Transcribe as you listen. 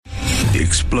the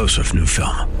explosive new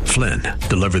film, Flynn,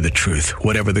 Deliver the Truth,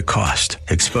 Whatever the Cost,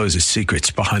 exposes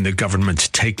secrets behind the government's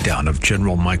takedown of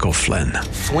General Michael Flynn.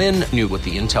 Flynn knew what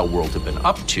the intel world had been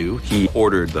up to. He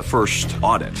ordered the first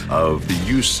audit of the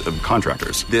use of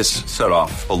contractors. This set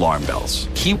off alarm bells.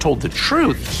 He told the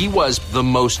truth. He was the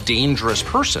most dangerous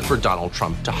person for Donald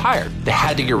Trump to hire. They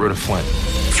had to get rid of Flynn.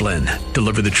 Flynn,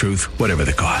 Deliver the Truth, Whatever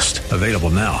the Cost. Available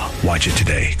now. Watch it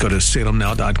today. Go to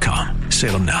salemnow.com.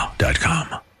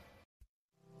 salemnow.com.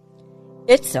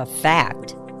 It's a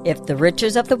fact. If the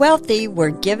riches of the wealthy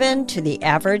were given to the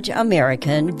average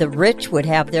American, the rich would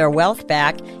have their wealth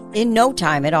back in no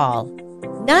time at all.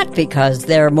 Not because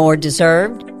they're more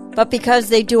deserved, but because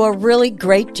they do a really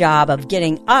great job of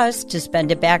getting us to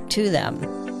spend it back to them.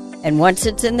 And once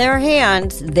it's in their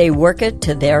hands, they work it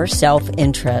to their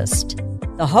self-interest.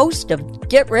 The host of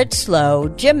Get Rich Slow,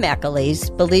 Jim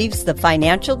McAleese, believes the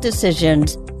financial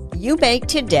decisions you make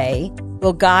today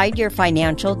will guide your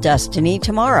financial destiny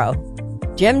tomorrow.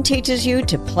 Jim teaches you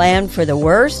to plan for the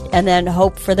worst and then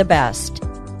hope for the best.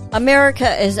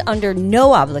 America is under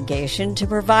no obligation to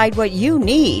provide what you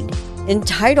need.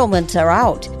 Entitlements are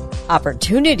out.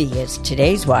 Opportunity is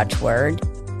today's watchword.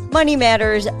 Money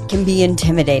matters can be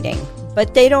intimidating,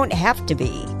 but they don't have to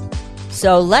be.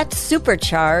 So let's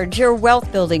supercharge your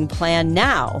wealth building plan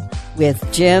now with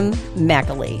Jim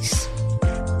McAleese.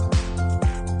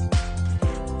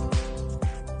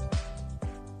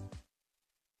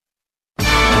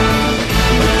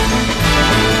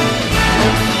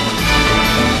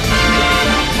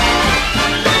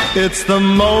 It's the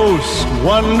most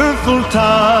wonderful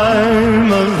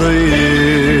time of the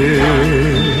year,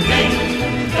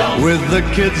 with the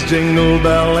kids jingle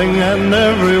belling and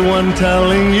everyone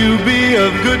telling you be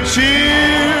of good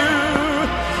cheer.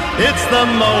 It's the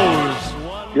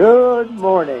most Good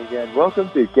morning and welcome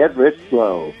to Get Rich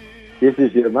Slow. This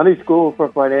is your money school for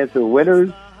financial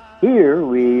winners. Here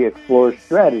we explore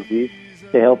strategies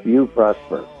to help you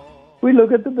prosper. We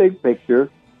look at the big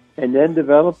picture and then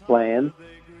develop plans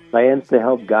to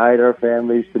help guide our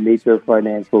families to meet their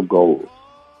financial goals.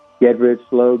 Get Rich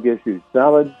Slow gives you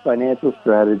solid financial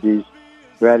strategies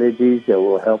that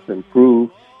will help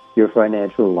improve your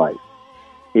financial life.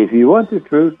 If you want the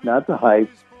truth, not the hype,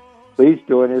 please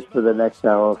join us for the next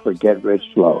hour for Get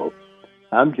Rich Slow.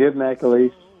 I'm Jim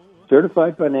McAleese,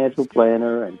 certified financial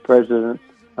planner and president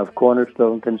of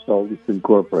Cornerstone Consultants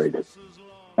Incorporated.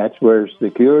 That's where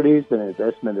securities and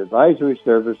investment advisory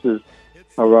services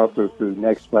are offered through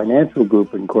Next Financial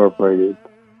Group Incorporated,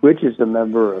 which is a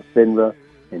member of FINRA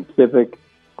and Civic.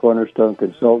 Cornerstone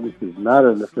Consultants is not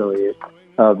an affiliate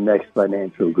of Next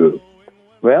Financial Group.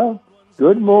 Well,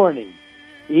 good morning.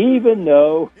 Even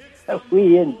though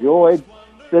we enjoyed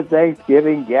the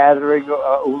Thanksgiving gathering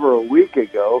over a week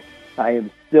ago, I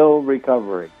am still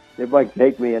recovering. It might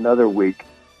take me another week.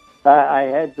 I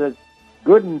had such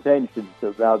good intentions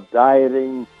about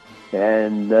dieting,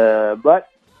 but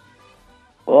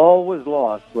all was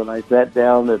lost when I sat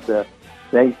down at the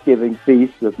Thanksgiving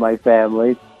feast with my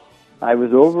family. I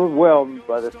was overwhelmed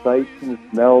by the sights and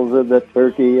smells of the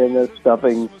turkey and the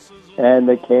stuffing and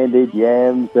the candied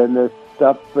yams and the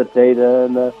stuffed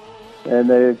potato and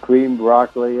the creamed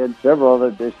broccoli and several other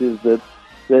dishes that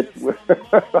were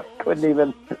I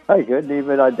couldn't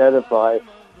even identify.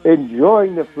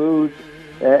 Enjoying the food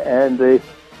and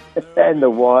the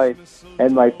wine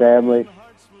and my family.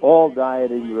 All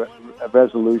dieting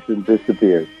resolutions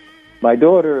disappeared. My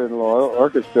daughter-in-law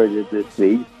orchestrated this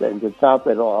feast, and to top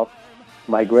it off,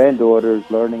 my granddaughter is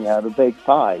learning how to bake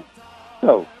pies.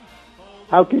 So,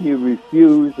 how can you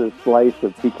refuse a slice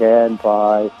of pecan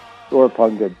pie or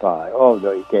pumpkin pie? Oh,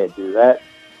 no, you can't do that.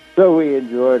 So we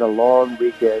enjoyed a long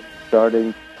weekend,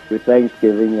 starting with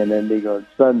Thanksgiving and ending on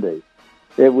Sunday.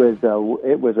 It was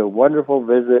a wonderful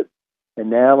visit,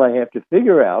 and now I have to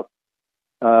figure out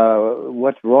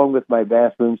what's wrong with my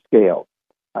bathroom scale.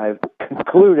 I've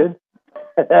concluded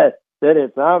that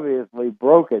it's obviously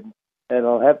broken, and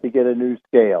I'll have to get a new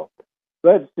scale.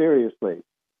 But seriously,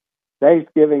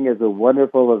 Thanksgiving is a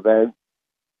wonderful event.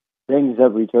 Things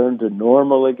have returned to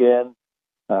normal again.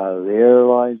 The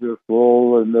airlines are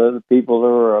full, and the people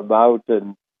are about,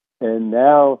 and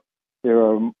now there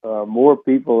are more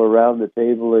people around the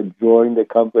table enjoying the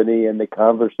company and the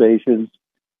conversations,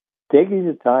 taking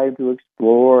the time to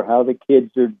explore how the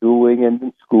kids are doing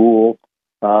in school,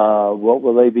 what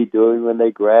will they be doing when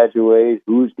they graduate,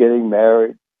 who's getting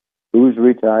married, who's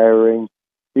retiring.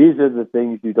 These are the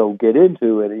things you don't get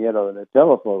into in a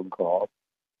telephone call.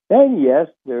 And yes,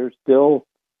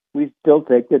 we still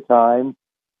take the time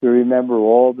to remember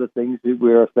all the things that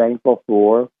we are thankful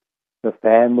for, the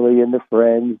family and the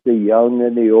friends, the young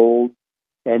and the old,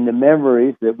 and the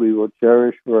memories that we will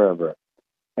cherish forever.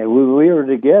 And when we are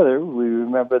together, we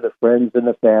remember the friends and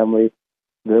the family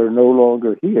that are no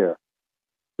longer here.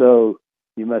 So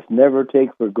you must never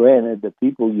take for granted the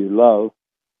people you love.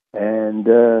 And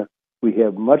we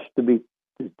have much to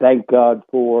thank God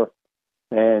for,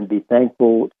 and be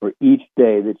thankful for each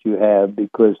day that you have,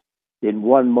 because in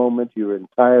one moment your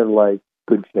entire life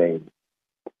could change.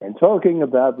 And talking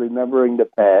about remembering the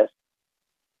past,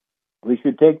 we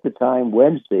should take the time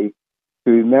Wednesday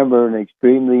to remember an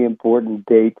extremely important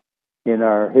date in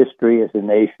our history as a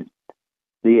nation.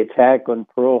 The attack on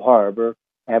Pearl Harbor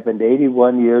happened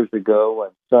 81 years ago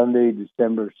on Sunday,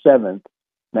 December 7th,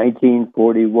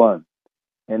 1941.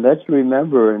 And let's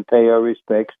remember and pay our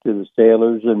respects to the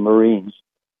sailors and Marines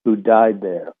who died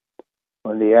there.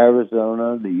 On the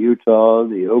Arizona, the Utah,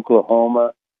 the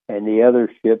Oklahoma, and the other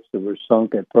ships that were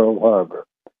sunk at Pearl Harbor.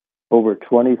 Over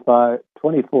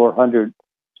 2,400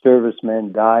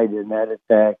 servicemen died in that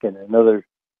attack, and another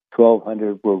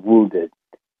 1,200 were wounded.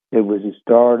 It was the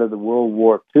start of the World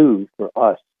War II for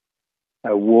us,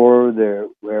 a war there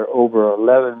where over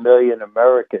 11 million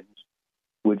Americans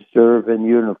would serve in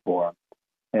uniform,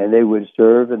 and they would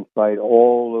serve and fight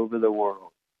all over the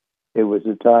world. It was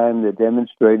a time that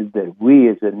demonstrated that we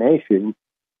as a nation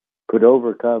could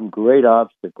overcome great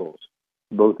obstacles,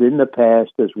 both in the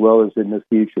past as well as in the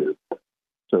future.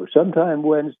 So sometime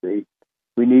Wednesday,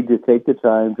 we need to take the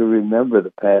time to remember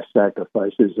the past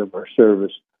sacrifices of our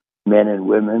service men and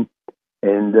women,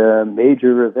 and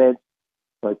major events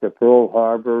like the Pearl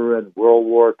Harbor and World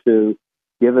War II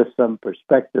give us some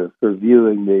perspective for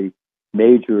viewing the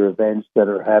major events that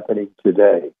are happening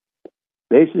today.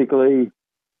 Basically,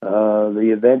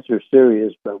 the events are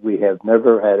serious, but we have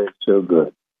never had it so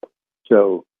good.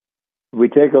 So we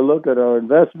take a look at our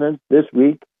investments this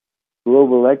week.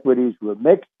 Global equities were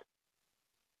mixed.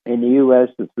 In the U.S.,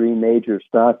 the three major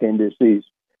stock indices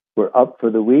were up for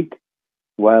the week,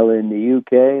 while in the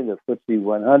U.K., the FTSE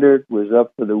 100 was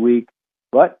up for the week.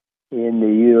 But in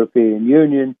the European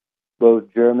Union,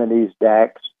 both Germany's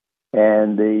DAX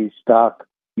and the stock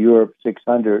Europe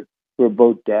 600 were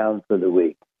both down for the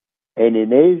week. And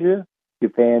in Asia,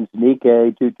 Japan's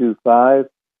Nikkei 225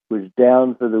 was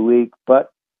down for the week,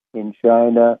 but in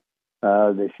China,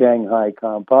 the Shanghai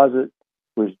Composite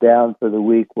was down for the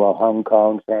week, while Hong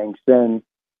Kong's Hang Seng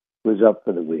was up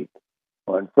for the week.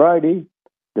 On Friday,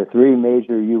 the three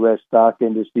major U.S. stock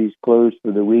indices closed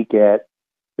for the week at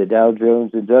the Dow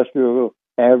Jones Industrial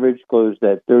Average closed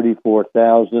at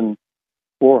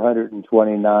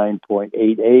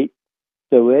 34,429.88,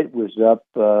 so it was up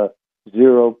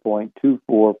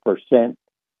 0.24%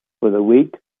 for the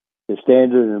week. The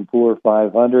Standard & Poor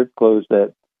 500 closed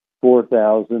at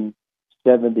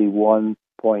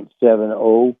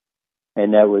 4,071.70,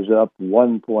 and that was up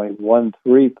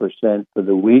 1.13% for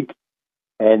the week.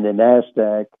 And the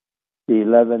NASDAQ, the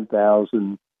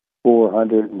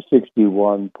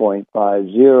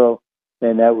 11,461.50,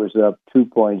 and that was up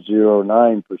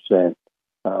 2.09%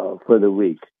 for the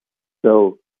week.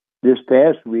 So this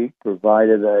past week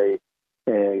provided a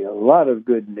lot of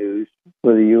good news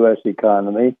for the U.S.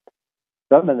 economy.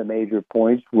 Some of the major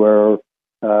points were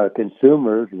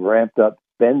consumers ramped up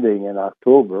spending in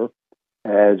October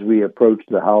as we approached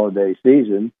the holiday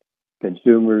season.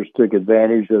 Consumers took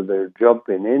advantage of their jump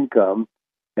in income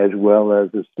as well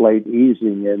as a slight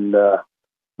easing in the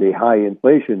high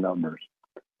inflation numbers.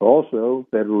 Also,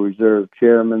 Federal Reserve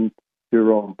Chairman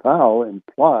Jerome Powell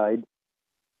implied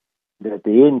that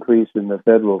the increase in the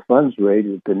federal funds rate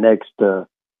at the next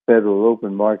Federal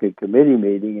Open Market Committee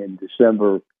meeting in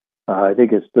December, I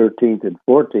think it's 13th and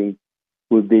 14th,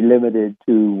 would be limited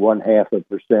to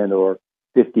 0.5% or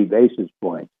 50 basis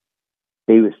points.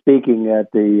 He was speaking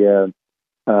at the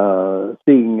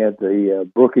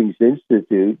Brookings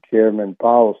Institute. Chairman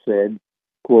Powell said,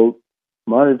 quote,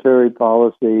 "Monetary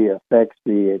policy affects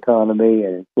the economy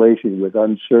and inflation with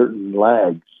uncertain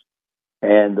lags,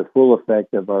 and the full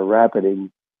effect of our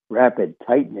rapid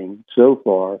tightening so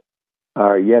far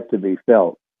are yet to be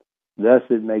felt. Thus,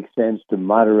 it makes sense to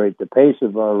moderate the pace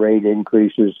of our rate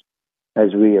increases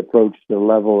as we approach the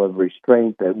level of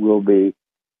restraint that will be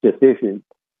sufficient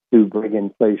to bring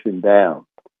inflation down.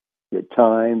 The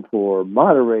time for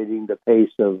moderating the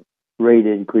pace of rate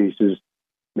increases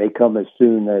may come as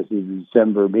soon as the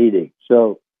December meeting."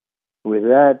 So with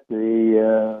that,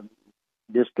 the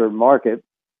district market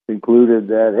concluded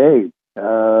that, hey,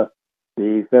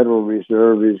 the Federal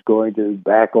Reserve is going to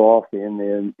back off in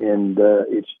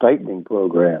its tightening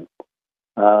program.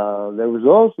 There was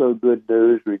also good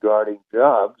news regarding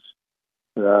jobs.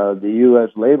 The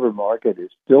U.S. labor market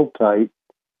is still tight,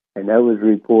 And that was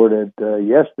reported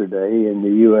yesterday in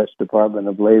the U.S. Department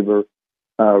of Labor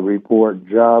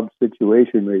job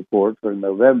situation report for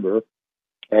November.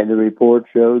 And the report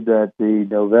showed that the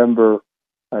November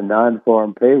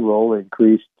non-farm payroll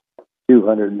increased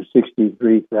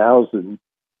 263,000.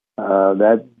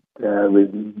 That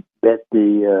bet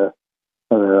the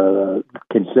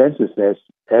consensus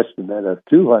estimate of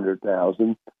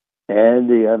 200,000, and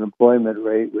the unemployment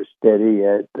rate was steady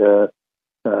at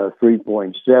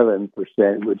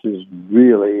 3.7%, which is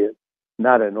really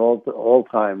not an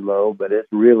all-time low, but it's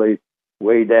really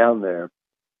way down there.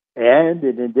 And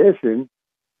in addition,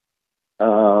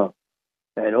 an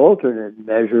alternate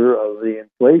measure of the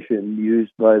inflation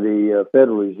used by the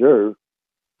Federal Reserve,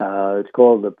 it's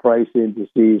called the price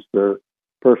indices for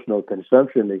personal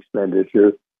consumption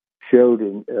expenditure, showed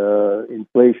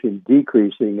inflation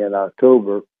decreasing in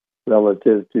October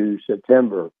relative to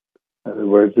September. In other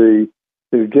words,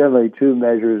 there's generally two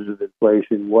measures of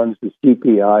inflation. One's the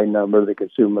CPI number, the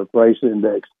Consumer Price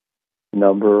Index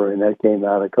number, and that came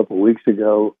out a couple of weeks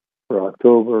ago for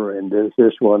October. And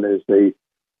this one is the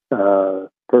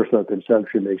Personal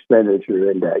Consumption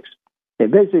Expenditure Index.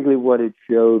 And basically what it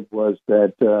showed was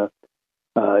that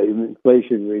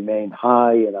inflation remained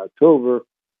high in October,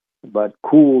 but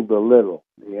cooled a little.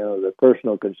 The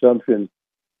Personal Consumption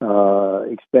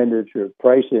Expenditure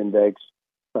Price Index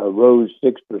rose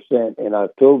 6% in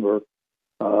October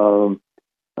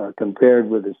compared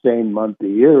with the same month a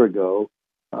year ago,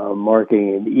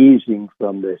 marking an easing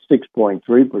from the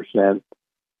 6.3%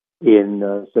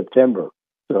 in September.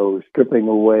 So stripping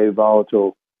away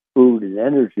volatile food and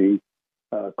energy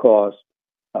costs,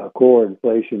 core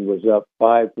inflation was up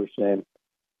 5%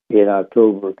 in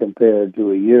October compared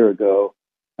to a year ago,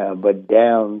 but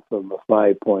down from a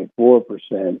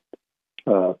 5.4%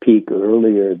 peak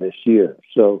earlier this year.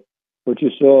 So what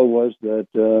you saw was that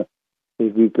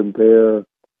if you compare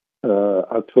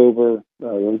October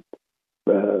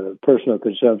Personal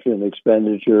Consumption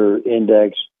Expenditure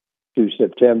Index to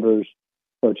September's,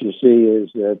 what you see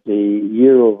is that the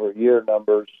year-over-year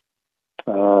numbers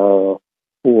for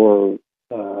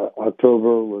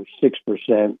October were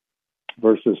 6%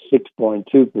 versus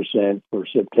 6.2% for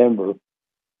September,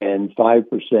 and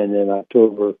 5% in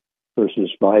October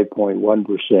versus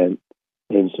 5.1%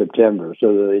 in September.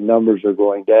 So the numbers are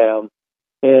going down.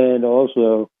 And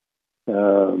also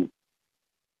the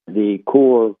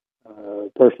core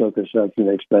personal consumption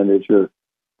expenditure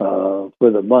for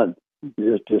the month,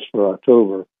 just for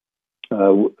October,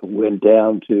 went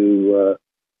down to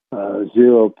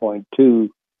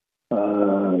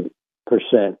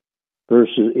 0.2%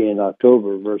 versus in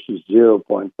October versus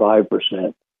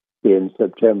 0.5% in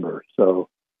September. So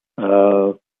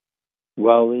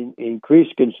while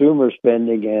increased consumer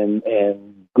spending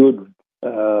and good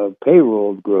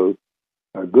payroll growth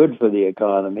are good for the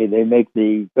economy, they make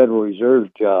the Federal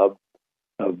Reserve's job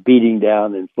of beating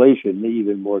down inflation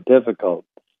even more difficult.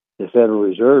 The Federal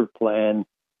Reserve plan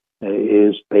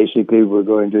is basically we're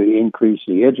going to increase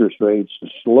the interest rates to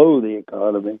slow the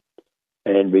economy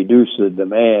and reduce the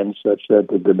demand such that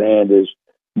the demand is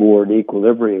more in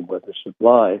equilibrium with the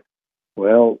supply.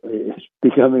 Well, it's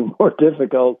becoming more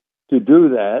difficult to do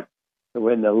that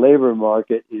when the labor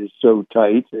market is so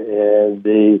tight and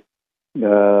the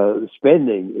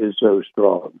spending is so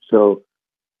strong. So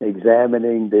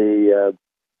examining that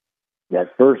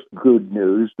first good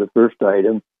news, the first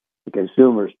item, the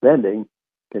consumer spending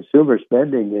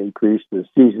increased the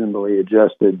seasonally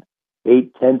adjusted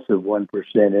 0.8%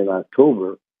 in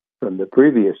October from the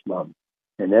previous month.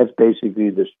 And that's basically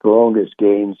the strongest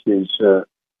gain since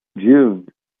June.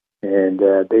 And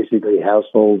basically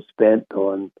households spent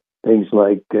on things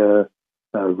like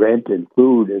rent and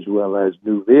food as well as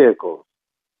new vehicles.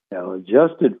 Now,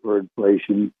 adjusted for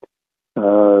inflation,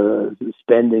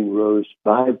 spending rose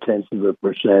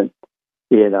 0.5%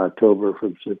 in October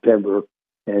from September,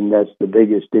 and that's the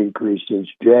biggest increase since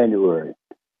January.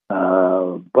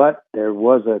 But there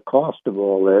was a cost of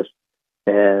all this,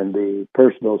 and the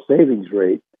personal savings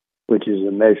rate, which is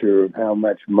a measure of how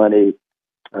much money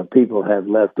people have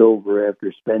left over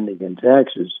after spending and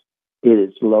taxes, hit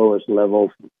its lowest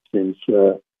level since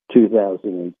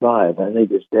 2005. I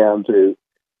think it's down to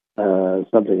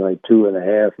something like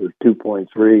 2.5 or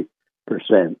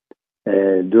 2.3%.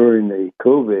 And during the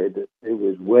COVID, it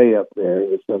was way up there. It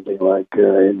was something like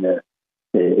in the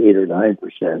 8 or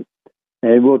 9%.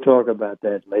 And we'll talk about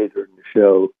that later in the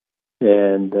show.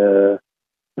 And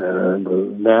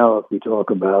now if we talk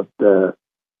about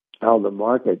how the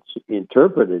markets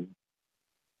interpreted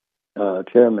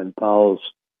Chairman Powell's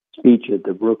speech at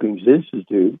the Brookings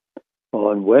Institute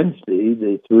on Wednesday,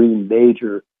 the three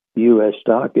major U.S.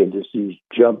 stock indices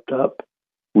jumped up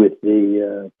with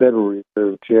the Federal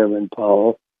Reserve Chairman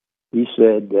Powell. He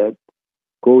said that,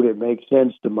 quote, it makes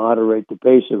sense to moderate the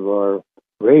pace of our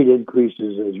rate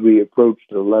increases as we approach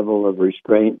the level of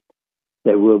restraint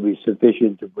that will be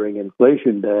sufficient to bring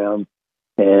inflation down,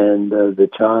 and the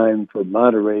time for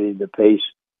moderating the pace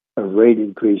of rate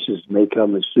increases may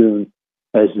come as soon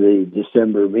as the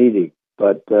December meeting.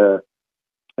 But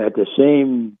at the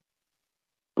same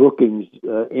Brookings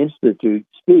Institute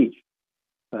speech,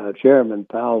 Chairman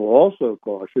Powell also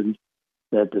cautioned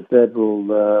that the Federal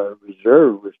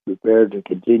Reserve was prepared to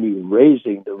continue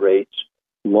raising the rates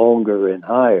longer and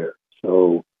higher.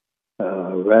 So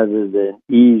rather than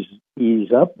ease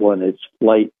up on its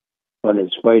fight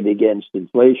against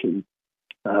inflation,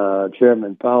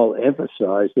 Chairman Powell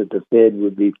emphasized that the Fed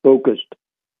would be focused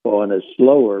on a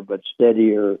slower but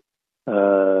steadier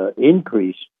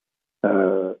increase,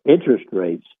 interest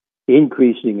rates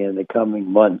increasing in the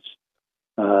coming months,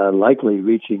 likely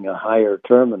reaching a higher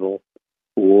terminal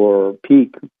or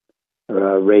peak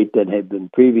rate than had been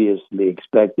previously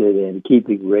expected, and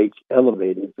keeping rates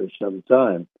elevated for some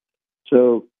time.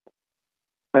 So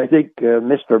I think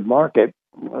Mr. Market,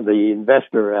 the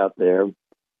investor out there,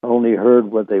 only heard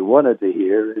what they wanted to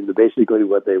hear, and basically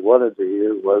what they wanted to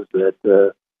hear was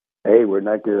that, hey, we're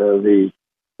not going to,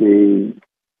 the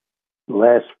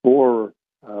last four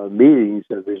meetings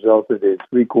have resulted in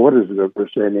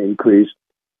 0.75% increase,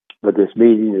 but this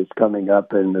meeting is coming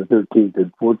up in the 13th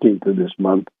and 14th of this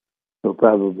month. We'll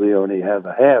probably only have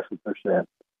 0.5%.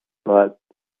 But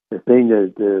the thing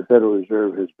that the Federal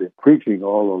Reserve has been preaching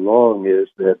all along is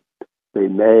that they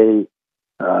may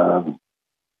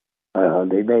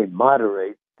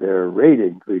moderate their rate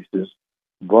increases,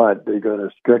 but they're going to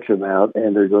stretch them out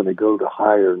and they're going to go to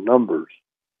higher numbers.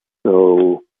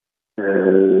 So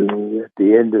at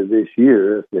the end of this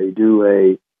year, if they do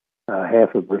a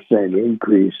 0.5%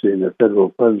 increase in the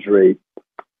federal funds rate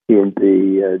in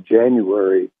the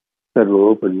January Federal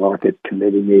Open Market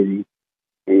Committee meeting,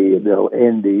 they'll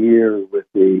end the year with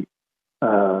the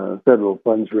federal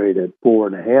funds rate at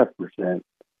 4.5%.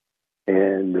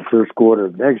 And the first quarter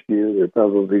of next year, they're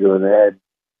probably going to add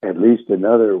at least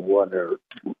another 1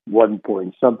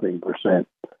 point something percent.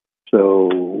 So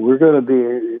we're going to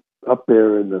be up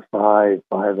there in the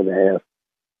 5.5%,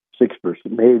 6%,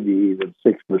 maybe even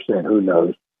 6%. Who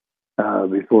knows?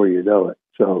 Before you know it.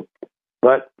 So,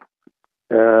 but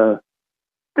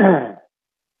the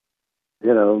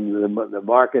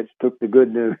markets took the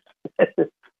good news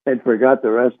and forgot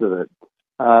the rest of it.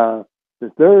 The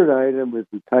third item was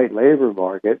the tight labor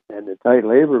market, and the tight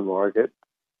labor market,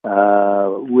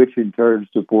 which in turn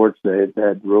supports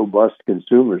that robust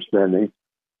consumer spending,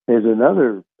 is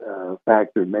another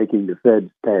factor making the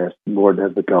Fed's task more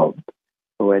difficult.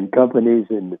 When companies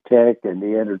in the tech and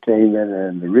the entertainment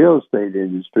and the real estate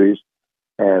industries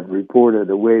have reported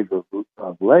a wave of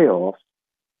layoffs,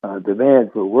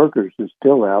 demand for workers has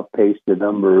still outpaced the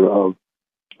number of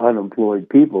unemployed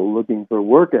people looking for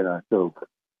work in October.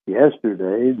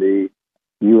 Yesterday, the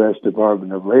U.S.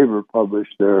 Department of Labor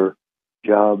published their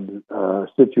job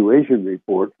situation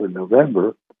report for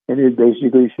November, and it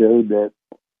basically showed that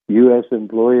U.S.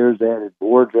 employers added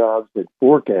more jobs than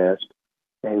forecast,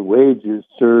 and wages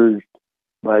surged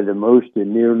by the most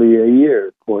in nearly a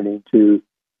year, pointing to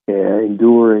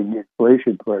enduring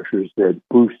inflation pressures that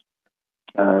boost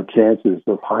chances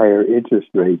of higher interest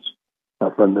rates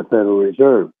from the Federal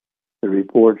Reserve. The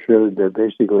report showed that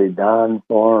basically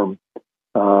non-farm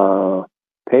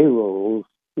payrolls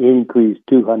increased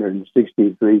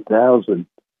 263,000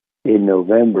 in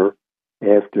November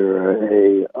after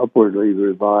a upwardly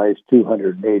revised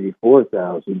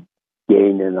 284,000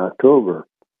 gain in October.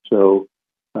 So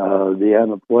the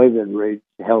unemployment rate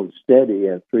held steady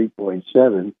at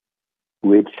 3.7,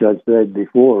 which, as I said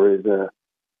before, is a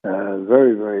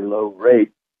very, very low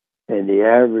rate. And the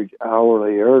average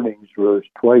hourly earnings rose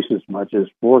twice as much as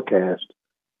forecast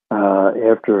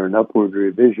after an upward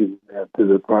revision to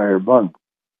the prior month.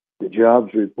 The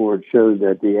jobs report showed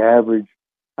that the average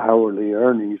hourly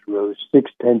earnings rose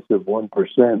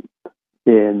 0.6%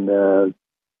 in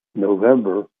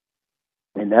November,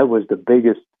 and that was the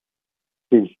biggest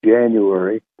since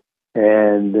January,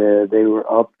 and they were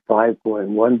up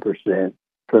 5.1%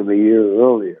 from a year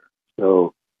earlier.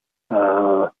 So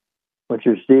what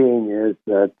you're seeing is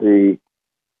that the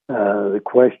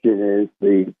question is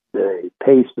the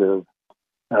pace of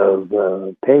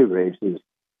pay raises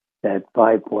at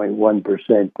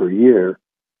 5.1% per year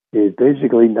is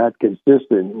basically not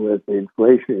consistent with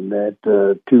inflation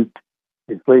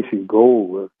inflation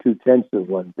goal of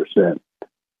 0.2%.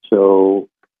 So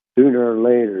sooner or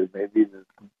later, maybe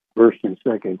first and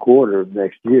second quarter of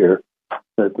next year,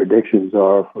 the predictions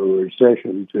are for a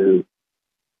recession to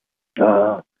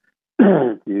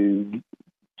to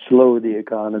slow the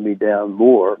economy down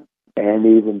more and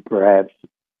even perhaps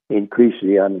increase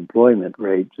the unemployment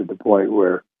rate to the point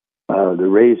where the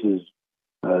raises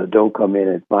don't come in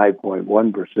at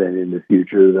 5.1% in the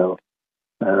future, though.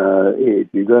 If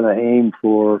you're going to aim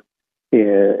for a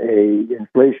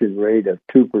inflation rate of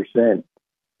 2%,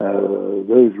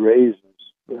 those raises,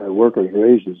 workers'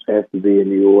 raises, have to be in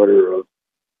the order of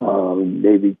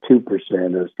maybe 2%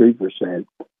 or 3%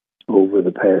 over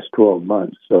the past 12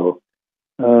 months. So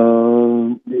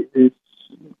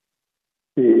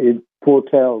it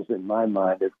foretells, in my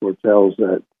mind, it foretells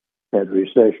that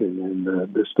recession in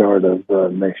the start of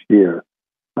next year.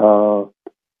 So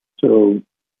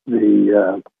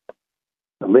the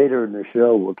later in the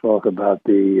show, we'll talk about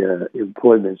the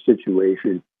employment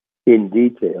situation in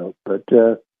detail. But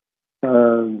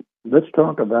let's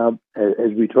talk about,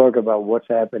 as we talk about what's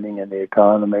happening in the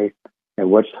economy and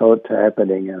what's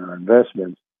happening in our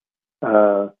investments,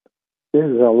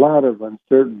 there's a lot of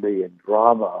uncertainty and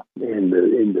drama in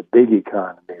the big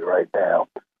economy right now.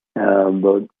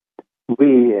 But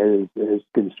we, as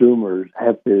consumers,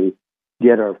 have to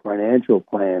get our financial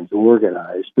plans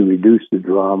organized to reduce the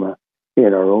drama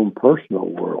in our own personal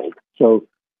world. So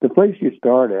the place you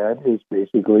start at is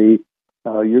basically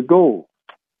your goals.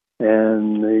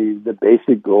 And the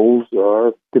basic goals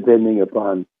are, depending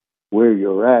upon where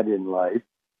you're at in life,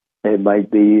 it might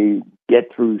be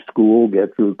get through school,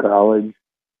 get through college,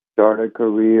 start a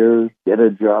career, get a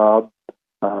job,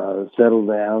 settle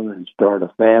down and start a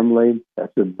family.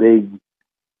 That's a big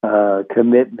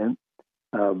commitment.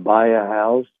 Buy a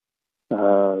house,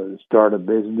 start a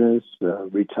business,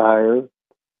 retire.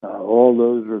 All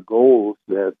those are goals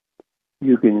that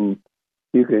you can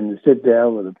sit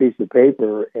down with a piece of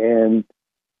paper and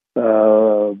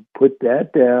put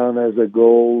that down as a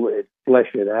goal, and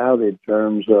flesh it out in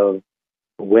terms of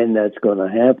when that's going to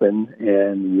happen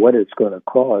and what it's going to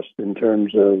cost in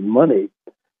terms of money.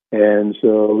 And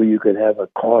so you can have a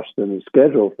cost and a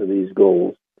schedule for these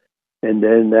goals. And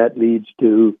then that leads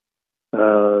to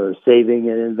saving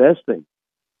and investing.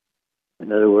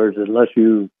 In other words, unless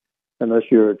you're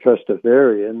a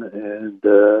trustafarian and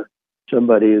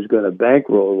somebody is going to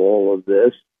bankroll all of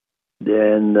this,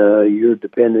 then you're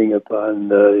depending upon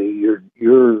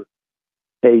your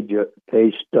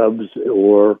pay stubs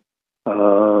or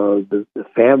the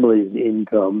family's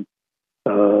income,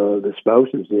 the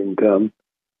spouse's income,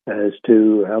 as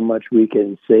to how much we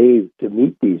can save to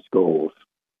meet these goals.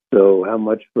 So how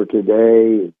much for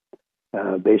today,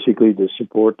 basically to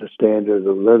support the standard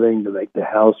of living, to make the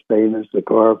house payments, the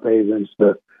car payments,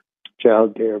 the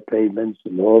child care payments,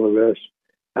 and all the rest.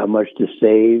 How much to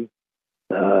save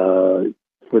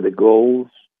for the goals,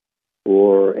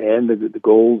 and the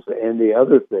goals and the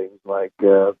other things like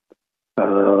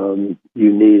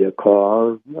you need a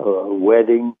car, a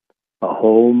wedding, a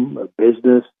home, a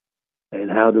business, and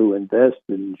how to invest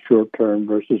in short-term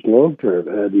versus long-term.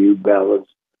 How do you balance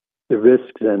the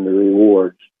risks and the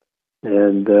rewards?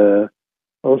 And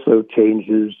also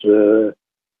changes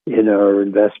in our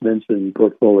investments and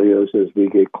portfolios as we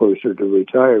get closer to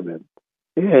retirement.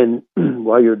 And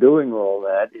while you're doing all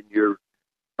that in your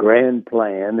grand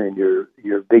plan and your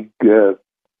big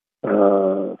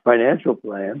financial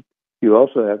plan, you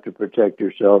also have to protect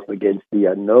yourself against the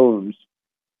unknowns,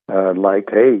 like,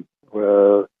 hey,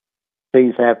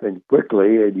 things happen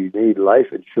quickly and you need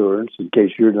life insurance in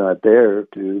case you're not there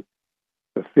to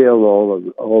fulfill all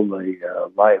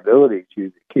the liabilities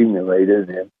you've accumulated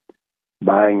in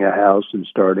buying a house and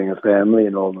starting a family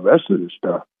and all the rest of the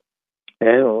stuff.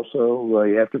 And also,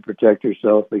 you have to protect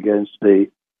yourself against the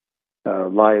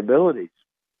liabilities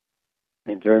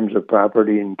in terms of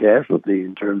property and casualty,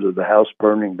 in terms of the house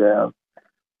burning down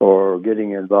or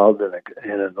getting involved in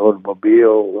an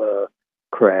automobile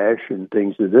crash and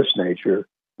things of this nature,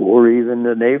 or even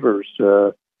the neighbors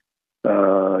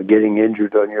getting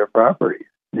injured on your property.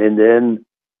 And then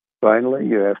finally,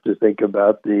 you have to think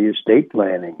about the estate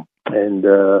planning and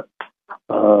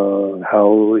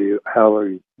how are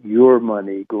your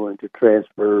money going to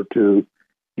transfer to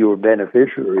your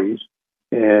beneficiaries,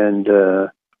 and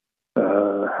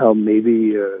how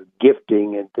maybe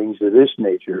gifting and things of this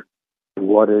nature.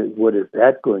 What is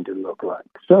that going to look like?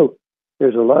 So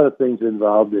there's a lot of things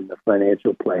involved in the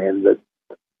financial plan, but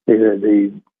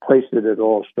the place that it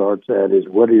all starts at is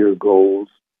what are your goals,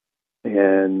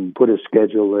 and put a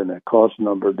schedule and a cost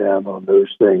number down on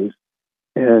those things,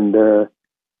 and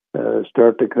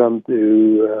start to come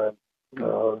to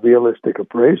realistic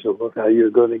appraisal of how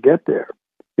you're going to get there.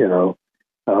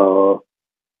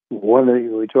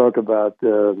 we talk about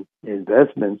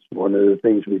investments. One of the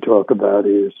things we talk about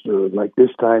is like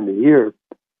this time of year,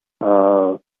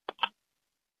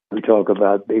 we talk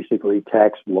about basically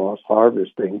tax loss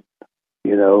harvesting.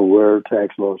 Where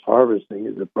tax loss harvesting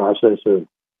is the process of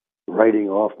writing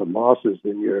off the losses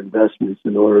in your investments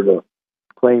in order to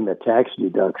claim a tax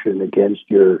deduction against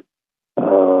your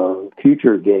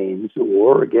future gains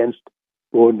or against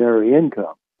ordinary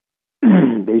income.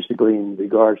 Basically, in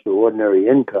regards to ordinary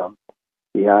income,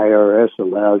 the IRS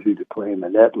allows you to claim a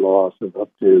net loss of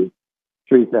up to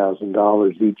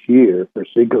 $3,000 each year for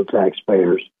single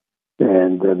taxpayers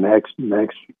and max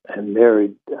and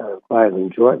married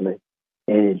filing jointly.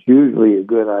 And it's usually a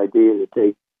good idea to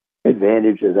take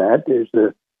advantage of that.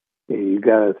 You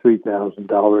got a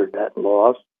 $3,000 net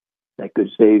loss that could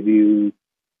save you,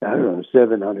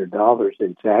 $700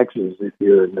 in taxes if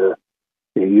you're in the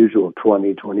usual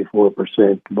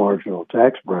 24% marginal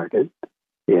tax bracket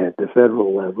at the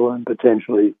federal level, and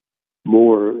potentially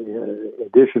more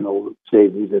additional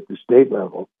savings at the state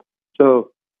level.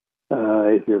 So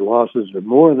if your losses are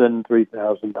more than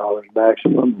 $3,000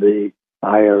 maximum, the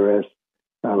IRS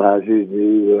allows you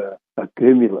to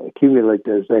accumulate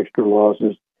those extra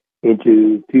losses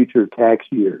into future tax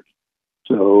years.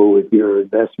 So if your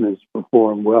investments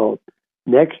perform well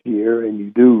next year and you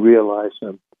do realize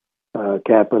some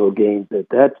capital gains at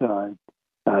that time,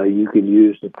 you can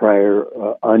use the prior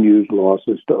unused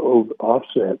losses to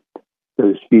offset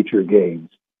those future gains.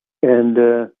 And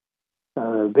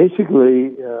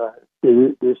basically,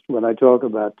 when I talk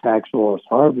about tax loss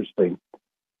harvesting,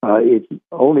 it's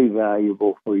only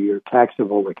valuable for your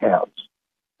taxable accounts.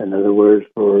 In other words,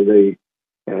 for the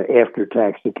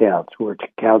after-tax accounts,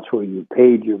 accounts where you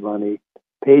paid your money,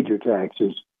 paid your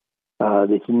taxes.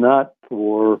 It's not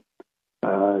for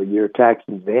your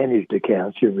tax-advantaged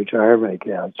accounts, your retirement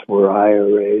accounts, for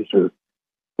IRAs or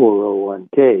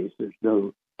 401ks. There's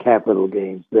no capital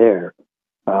gains there.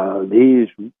 The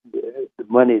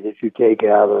money that you take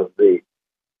out of the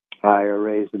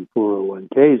IRAs and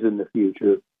 401ks in the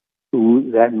future,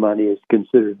 that money is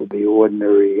considered to be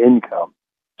ordinary income.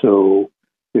 So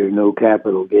there's no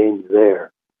capital gains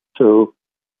there. So,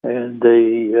 and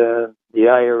the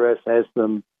IRS has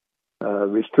some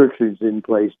restrictions in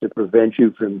place to prevent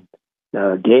you from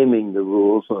gaming the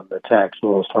rules on the tax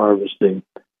loss harvesting.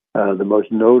 The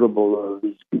most notable of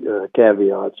these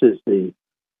caveats is the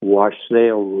wash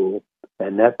sale rule,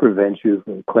 and that prevents you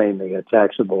from claiming a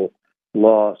taxable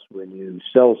loss when you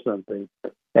sell something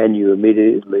and you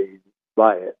immediately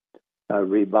buy it,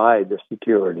 rebuy the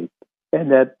security.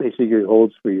 And that basically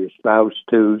holds for your spouse,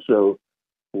 too. So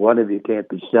one of you can't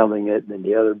be selling it and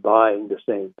the other buying the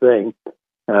same thing.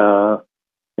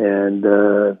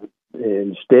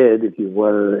 Instead, if you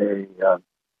want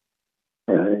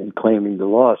in claiming the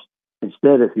loss,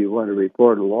 instead, if you want to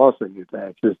report a loss on your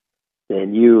taxes,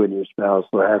 then you and your spouse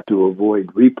will have to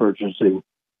avoid repurchasing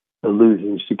the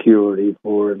losing security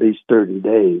for at least 30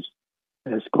 days.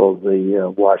 That's called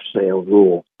the wash sale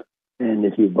rule. And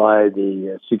if you buy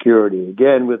the security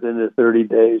again within the 30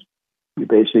 days, you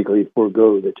basically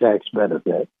forego the tax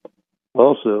benefit.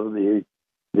 Also, the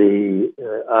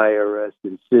IRS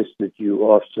insists that you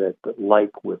offset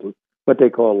like with what they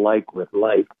call like with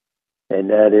like, and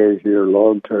that is your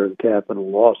long-term capital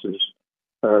losses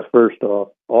are first off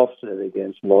offset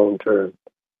against long-term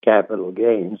capital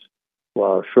gains,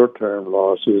 while short-term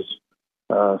losses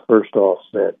first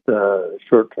offset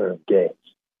short-term gains.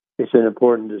 It's an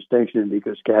important distinction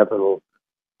because capital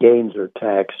gains are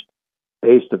taxed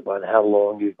based upon how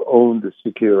long you've owned the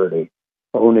security.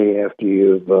 Only after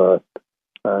you've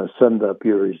summed up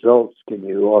your results can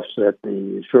you offset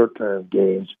the short-term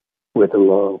gains with the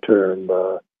long-term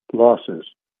losses.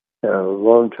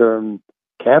 Long-term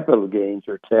capital gains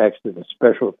are taxed at a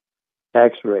special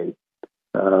tax rate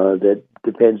that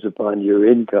depends upon your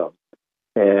income,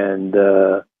 and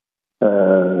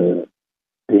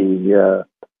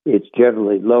it's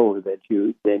generally lower than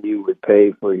you would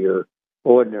pay for your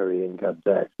ordinary income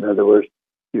tax. In other words,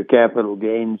 your capital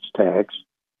gains tax,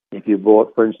 if you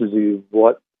bought, for instance, you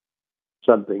bought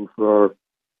something for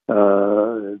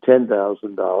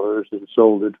 $10,000 and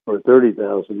sold it for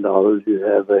 $30,000, you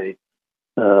have a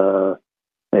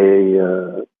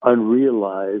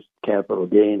unrealized capital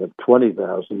gain of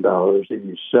 $20,000. If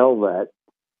you sell that,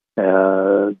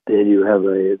 then you have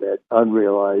that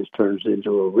unrealized turns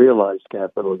into a realized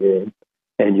capital gain,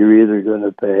 and you're either going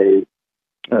to pay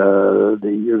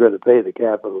the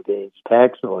capital gains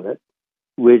tax on it,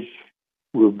 which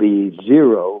will be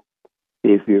zero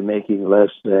if you're making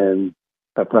less than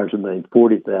approximately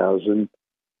 $40,000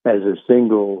 as a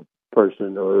single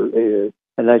person or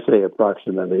and I say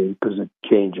approximately because it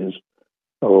changes,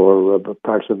 or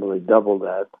approximately double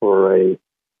that for a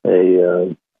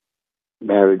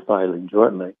married filing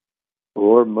jointly.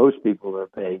 Or most people are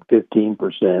paying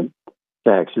 15%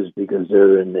 taxes because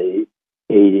they're in the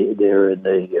 80. They're in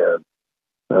the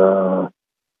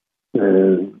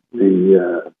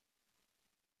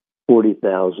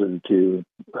 40,000 to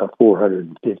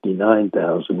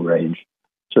 459,000 range.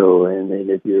 So, and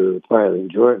if you're filing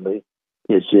jointly,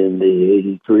 it's in the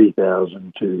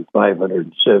 83,000 to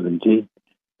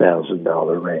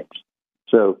 $517,000 range.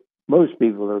 So most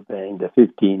people are paying the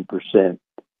 15%,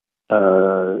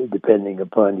 depending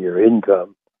upon your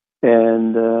income,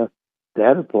 and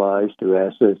that applies to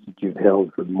assets that you've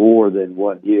held for more than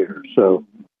 1 year. So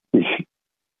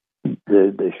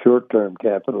the short-term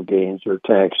capital gains are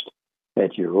taxed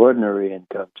at your ordinary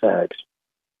income tax,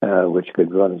 which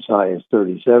could run as high as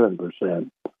 37%,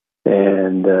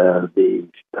 and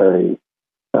the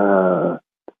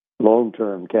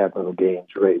long-term capital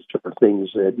gains rates are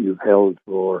things that you've held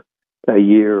for a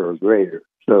year or greater.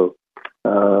 So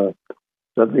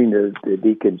something to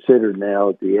be considered now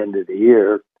at the end of the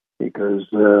year, because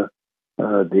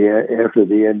after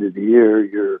the end of the year,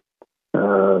 your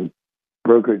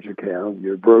brokerage account,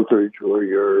 your brokerage or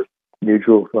your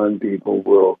mutual fund people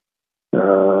will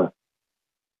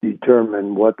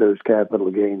determine what those capital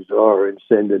gains are and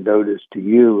send a notice to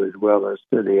you as well as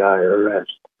to the IRS.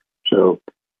 So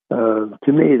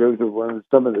to me, those are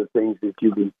some of the things that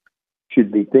you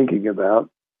should be thinking about.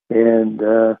 And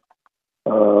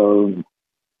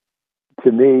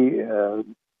to me,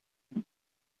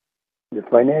 your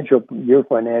financial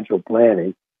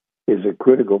planning is a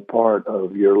critical part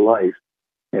of your life,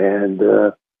 and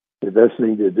the best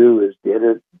thing to do is get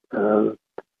a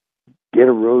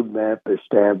roadmap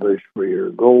established for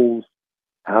your goals,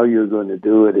 how you're going to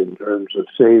do it in terms of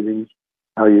savings,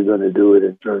 how you're going to do it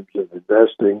in terms of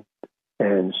investing,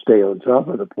 and stay on top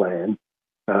of the plan.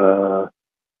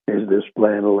 Is this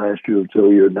plan will last you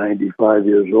until you're 95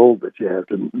 years old, but you have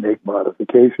to make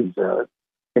modifications on it.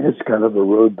 And it's kind of a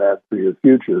roadmap for your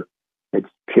future. It's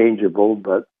changeable,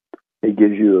 but it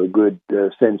gives you a good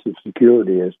sense of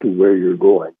security as to where you're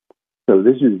going. So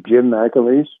this is Jim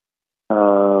McAleese.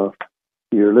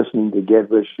 You're listening to Get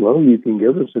Rich Slow. You can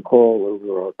give us a call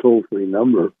over our toll-free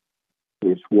number.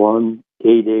 It's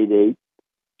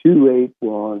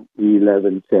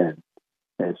 1-888-281-1110.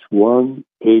 That's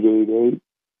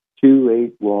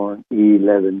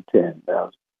 1-888-281-1110.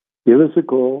 Now, give us a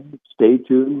call. Stay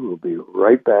tuned. We'll be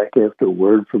right back after a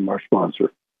word from our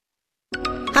sponsor.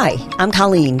 Hi, I'm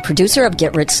Colleen, producer of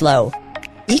Get Rich Slow.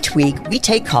 Each week, we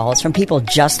take calls from people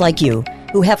just like you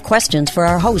who have questions for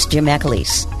our host, Jim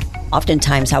McAleese.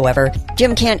 Oftentimes, however,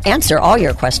 Jim can't answer all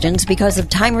your questions because of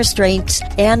time restraints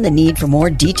and the need for more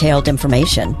detailed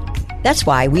information. That's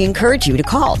why we encourage you to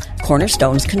call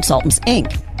Cornerstones Consultants,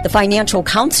 Inc., the financial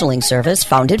counseling service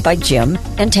founded by Jim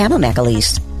and Tama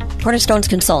McAleese. Cornerstones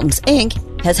Consultants, Inc.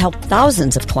 has helped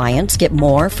thousands of clients get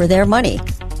more for their money.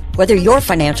 Whether your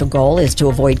financial goal is to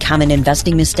avoid common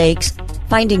investing mistakes,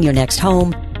 finding your next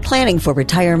home, planning for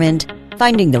retirement,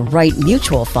 finding the right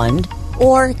mutual fund,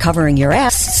 or covering your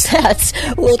assets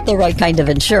with the right kind of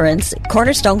insurance,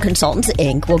 Cornerstone Consultants,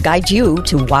 Inc. will guide you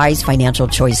to wise financial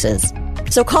choices.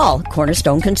 So call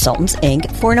Cornerstone Consultants,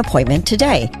 Inc. for an appointment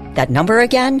today. That number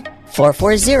again,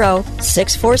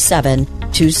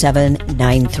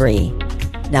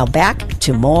 440-647-2793. Now back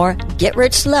to more Get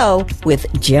Rich Slow with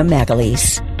Jim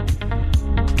McAleese.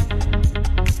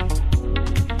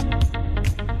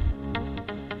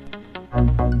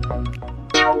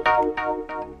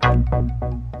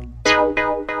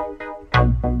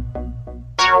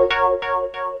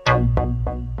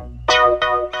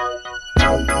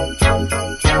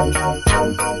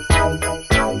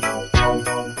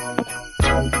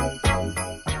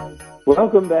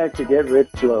 Welcome back to Get Rich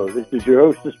Slow. This is your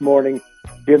host this morning,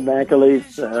 Jim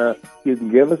McAleese. You can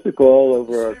give us a call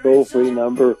over our toll-free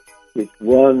number. It's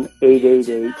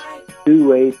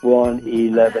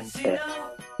 1-888-281-1110.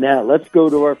 Now, let's go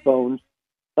to our phones.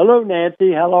 Hello,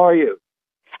 Nancy. How are you?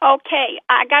 Okay,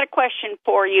 I got a question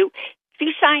for you. If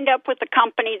you signed up with a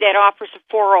company that offers a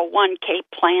 401k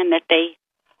plan that they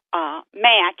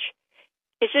match,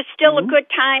 is it still a good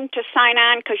time to sign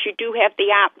on because you do have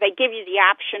they give you the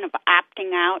option of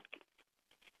opting out?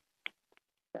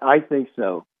 I think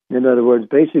so. In other words,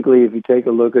 basically, if you take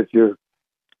a look at your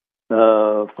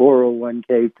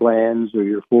 401k plans or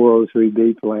your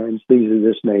 403b plans, things of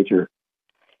this nature,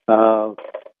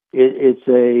 it's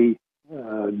a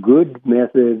good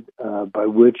method by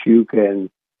which you can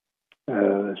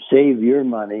save your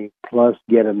money plus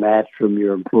get a match from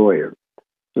your employer.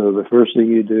 So the first thing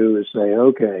you do is say,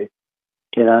 okay,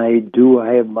 do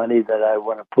I have money that I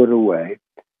want to put away?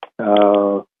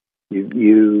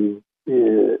 You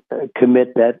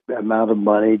commit that amount of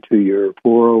money to your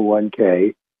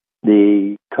 401k.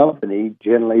 The company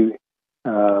generally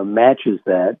matches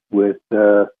that with,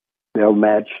 they'll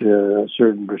match a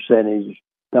certain percentage.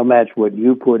 They'll match what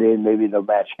you put in. Maybe they'll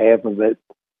match half of it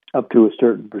up to a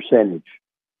certain percentage.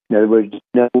 In other words, do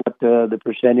you know what the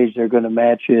percentage they're going to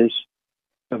match is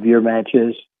of your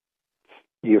matches,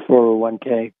 your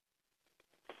 401k?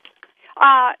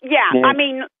 Yeah. I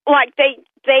mean, like they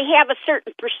have a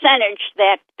certain percentage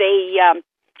that they,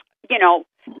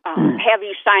 have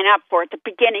you sign up for. At the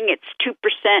beginning, it's 2%,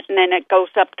 and then it goes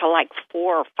up to like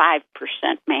 4 or 5%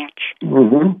 match.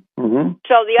 Mm-hmm. Mm-hmm.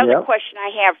 So the other question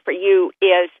I have for you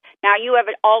is, now you have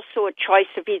also a choice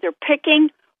of either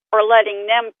picking or letting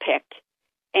them pick.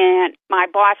 And my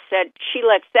boss said she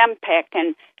lets them pick,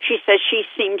 and she says she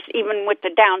seems, even with the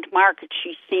down market,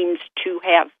 she seems to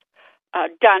have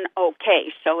done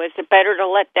okay. So is it better to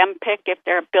let them pick if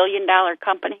they're a billion-dollar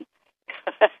company?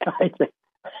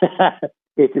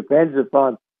 It depends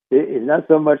upon, it's not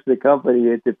so much the company,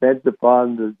 it depends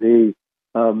upon the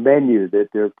menu that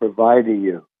they're providing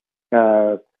you.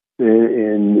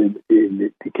 In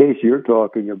the case you're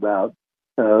talking about,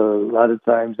 a lot of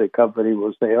times the company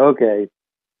will say, okay,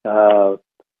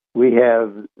 we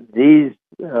have these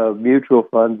mutual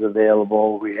funds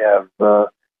available. We have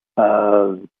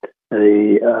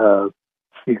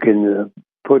you can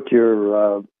put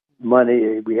your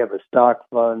money. We have a stock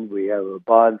fund. We have a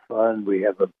bond fund. We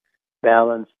have a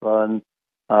balance fund.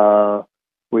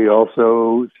 We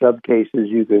also, some cases,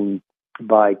 you can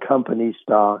buy company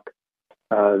stock.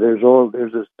 There's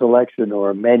a selection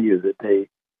or a menu that they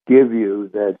give you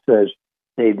that says,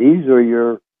 hey, these are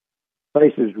your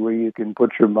places where you can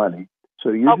put your money. So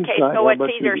you decide so it's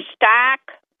either stock,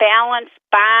 balance,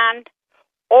 bond,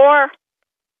 or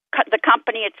the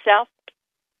company itself?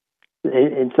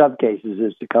 In some cases,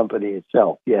 it's the company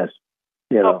itself, yes.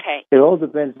 Okay. It all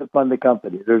depends upon the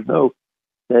company. There's no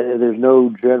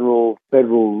general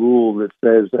federal rule that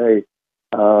says, hey,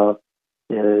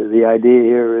 the idea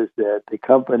here is that the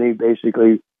company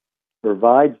basically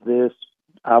provides this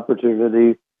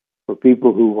opportunity for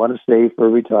people who want to save for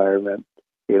retirement.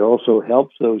 It also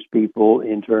helps those people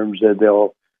in terms of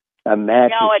they'll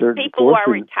match a certain people portion.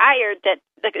 who are retired that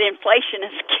the inflation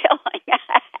is killing.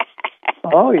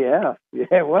 Oh, yeah.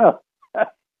 Yeah, well, hey,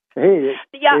 it's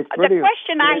pretty, the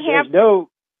question I have... Go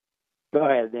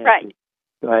ahead, Nancy. Right.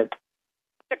 Go ahead.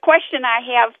 The question I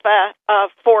have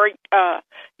for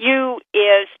you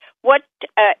is, what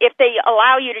if they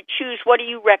allow you to choose, what do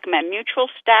you recommend? Mutual,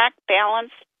 stock,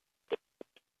 balance?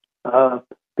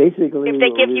 Basically, if they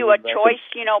give you a choice,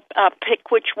 pick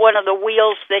which one of the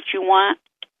wheels that you want.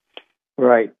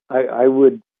 Right. I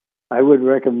would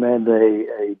recommend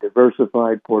a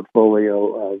diversified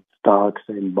portfolio of stocks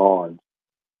and bonds.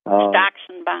 Stocks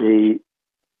and bonds.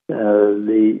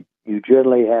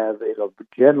 It'll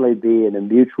generally be in a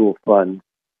mutual fund,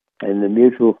 and the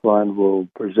mutual fund will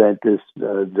present this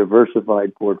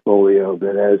diversified portfolio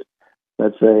that has,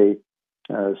 let's say,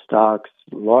 stocks,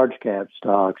 large cap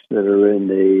stocks that are in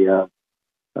the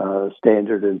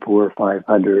Standard and Poor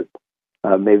 500.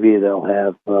 Maybe they'll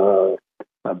have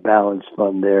a balanced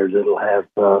fund there that'll have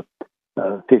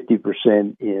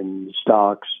 50% in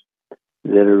stocks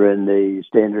that are in the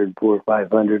Standard & Poor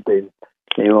 500.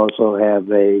 They also have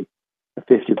a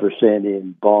 50%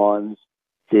 in bonds.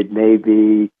 It may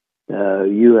be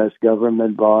U.S.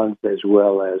 government bonds as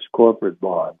well as corporate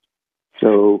bonds.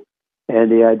 So,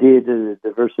 and the idea to the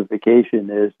diversification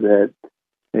is that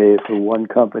if one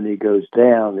company goes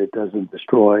down, it doesn't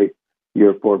destroy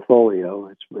your portfolio.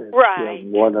 It's right.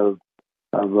 One of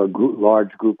a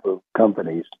large group of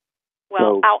companies.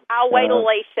 Well, so, I'll wait till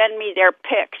they send me their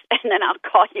picks, and then I'll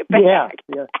call you back.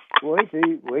 Yeah.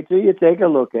 Wait till you take a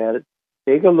look at it.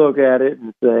 Take a look at it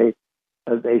and say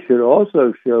they should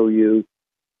also show you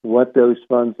what those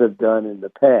funds have done in the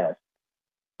past.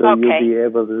 So you'll be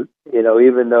able to,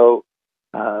 even though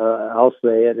I'll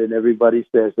say it and everybody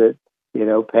says it,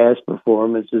 past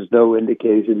performance is no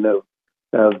indication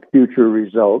of future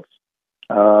results.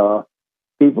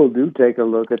 People do take a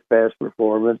look at past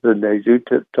performance, and they do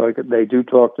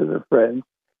talk to their friends,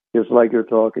 just like you're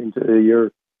talking to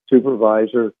your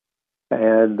supervisor,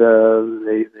 and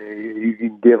you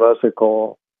can give us a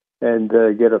call and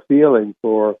get a feeling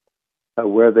for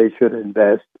where they should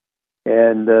invest.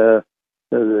 And the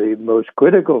most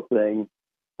critical thing,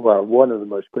 one of the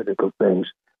most critical things,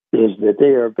 is that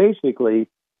they are basically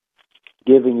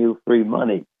giving you free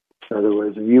money. In other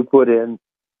words, if you put in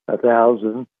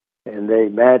 $1,000 and they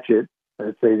match it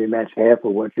let's say they match half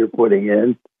of what you're putting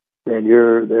in, then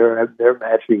they're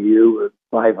matching you with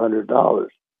 $500.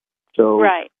 So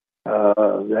right.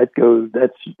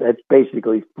 That's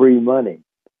basically free money.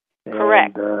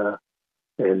 Correct.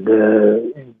 And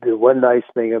the one nice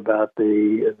thing about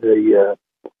the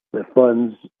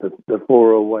funds, the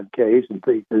 401ks and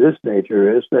things of this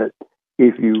nature is that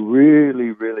if you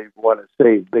really, really want to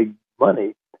save big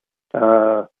money,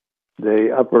 the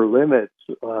upper limits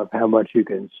of how much you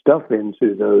can stuff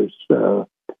into those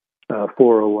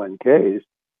 401ks,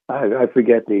 I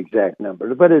forget the exact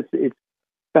number, but it's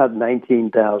about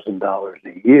 $19,000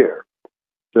 a year.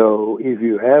 So if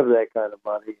you have that kind of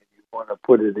money and you want to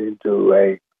put it into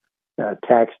a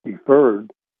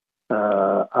tax-deferred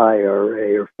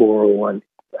IRA or 401,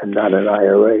 and not an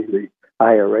IRA, the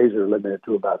IRAs are limited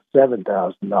to about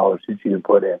 $7,000 that you can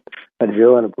put in. And if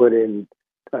you want to put in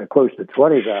close to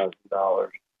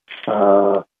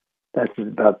 $20,000, that's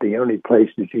about the only place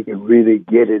that you can really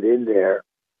get it in there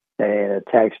and a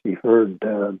tax-deferred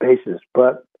basis.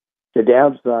 But the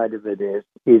downside of it is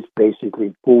it's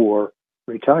basically for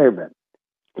retirement.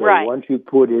 So right. Once you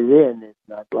put it in, it's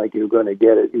not like you're going to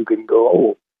get it. You can go,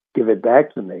 oh, give it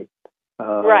back to me.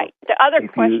 Right. The other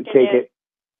question is,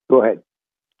 go ahead.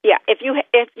 Yeah, if you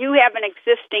have an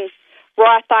existing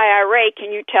Roth IRA,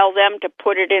 can you tell them to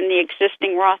put it in the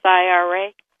existing Roth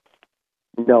IRA?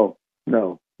 No.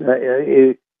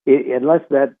 Unless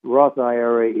that Roth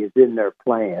IRA is in their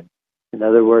plan. In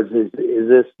other words, is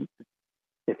this,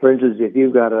 for instance, if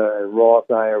you've got a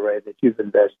Roth IRA that you've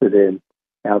invested in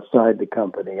outside the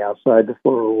company, outside the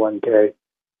 401k,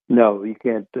 no, you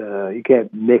can't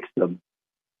mix them.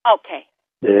 Okay.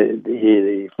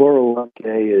 The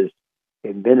 401k is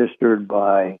administered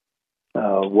by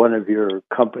one of your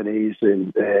companies,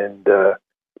 and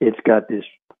it's got this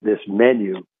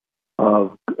menu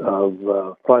of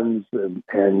funds and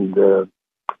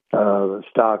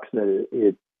stocks that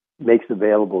it makes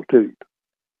available to you.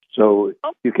 So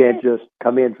you can't just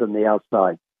come in from the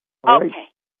outside. All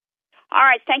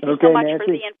right. Thank you so much, Nancy,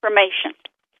 for the information.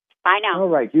 Bye now. All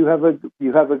right. You have a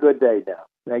good day now.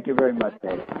 Thank you very much,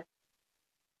 Nancy.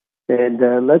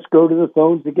 And let's go to the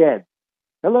phones again.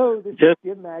 Hello, this is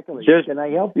Jim McAlee. Can I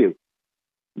help you?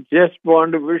 Just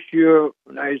want to wish you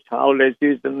a nice holiday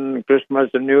season, Christmas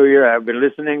and New Year. I've been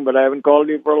listening, but I haven't called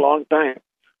you for a long time.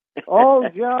 Oh,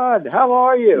 John, how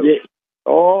are you? Yeah.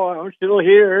 Oh, I'm still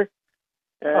here.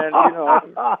 And,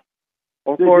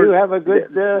 of course, you have a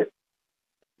good...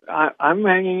 I'm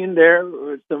hanging in there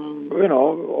with some,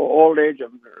 old age. At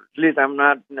least I'm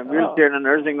not in a wheelchair in a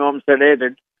nursing home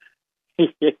sedated.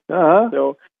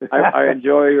 So I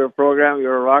enjoy your program.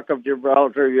 You're a Rock of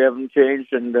Gibraltar. You haven't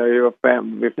changed, and you're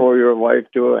before your wife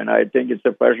too. And I think it's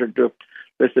a pleasure to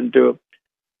listen to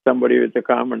somebody with the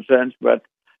common sense. But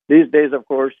these days, of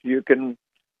course, you can,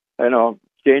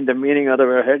 change the meaning of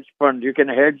a hedge fund. You can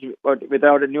hedge, but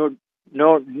without no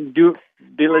due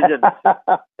diligence.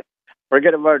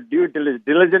 Forget about due diligence.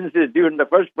 Diligence is due in the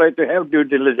first place to have due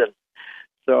diligence.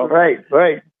 So right.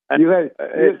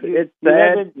 It's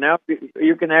sad. Now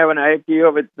you can have an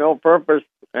IPO with no purpose,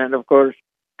 and of course,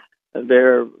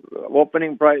 their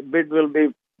opening price bid will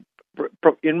be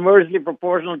inversely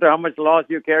proportional to how much loss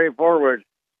you carry forward.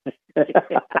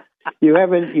 You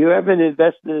haven't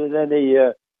invested in any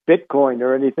Bitcoin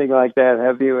or anything like that,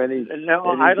 have you? No,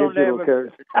 I don't have.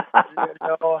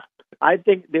 No, I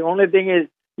think the only thing is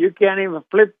you can't even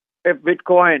flip a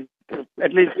Bitcoin.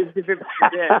 At least 50%.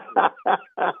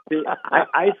 See,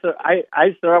 I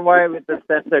survive with the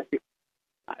sense of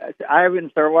I've been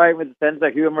surviving with a sense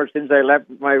of humor since I left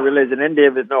my village in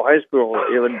India with no high school.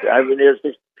 Even I've been here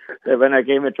when I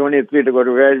came at 23 to go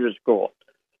to graduate school.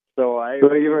 So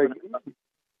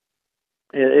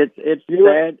it's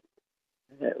sad.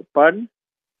 Pardon?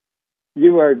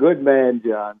 You are a good man,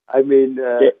 John. I mean.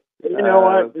 You know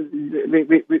what?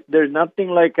 There's nothing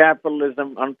like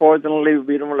capitalism. Unfortunately,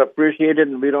 we don't appreciate it,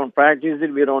 and we don't practice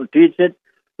it. We don't teach it.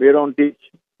 We don't teach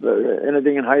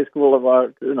anything in high school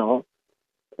about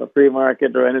a free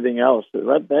market or anything else.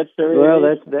 But that's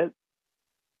the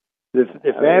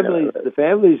families. The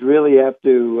families really have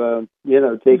to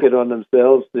take it on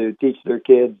themselves to teach their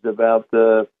kids about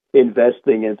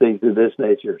investing and things of this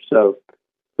nature. So.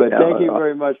 But thank you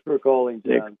very much for calling,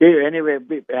 John. Anyway,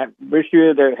 wish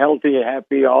you the healthy,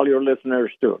 happy, all your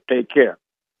listeners too. Take care.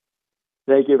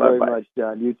 Thank you very much,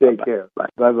 John. You take care.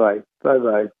 Bye-bye.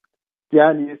 Bye-bye.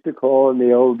 John used to call in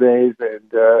the old days,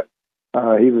 and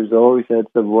he was always had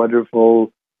some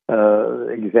wonderful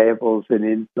examples and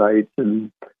insights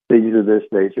and things of this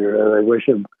nature. And I wish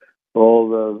him all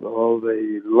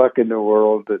the luck in the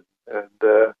world. And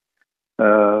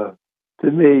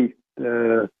to me,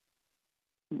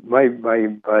 my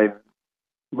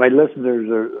listeners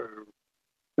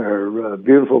are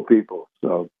beautiful people.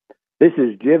 So this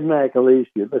is Jim McAleese.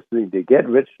 You're listening to Get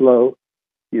Rich Slow.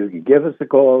 You can give us a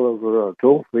call over our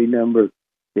toll-free number.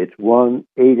 It's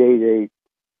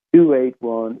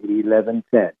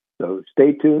 1-888-281-1110. So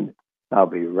stay tuned. I'll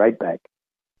be right back.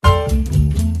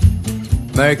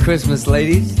 Merry Christmas,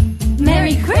 ladies.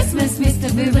 Merry Christmas,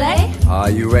 Mr. Bublé. Are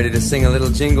you ready to sing a little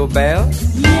Jingle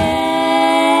Bells? Yes.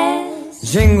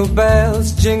 Jingle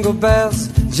bells, jingle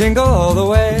all the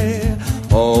way.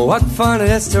 Oh, what fun it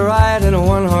is to ride in a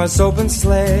one-horse open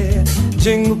sleigh.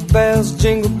 Jingle bells,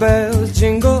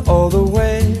 jingle all the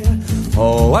way.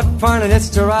 Oh, what fun it is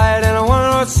to ride in a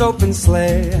one-horse open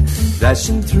sleigh.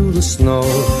 Dashing through the snow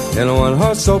in a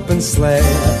one-horse open sleigh.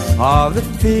 All the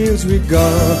fields we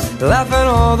go, laughing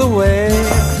all the way.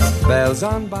 Bells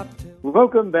on bobtail.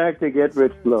 Welcome back to Get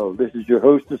Rich Slow. This is your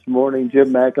host this morning,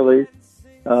 Jim McAleese.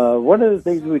 One of the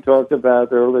things we talked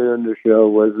about earlier in the show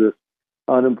was this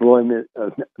unemployment,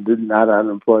 not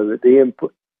unemployment, the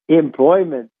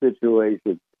employment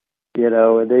situation. You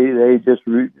know, and they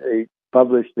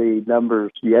published the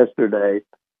numbers yesterday,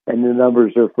 and the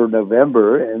numbers are for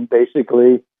November. And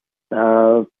basically,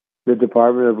 the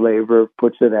Department of Labor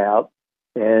puts it out,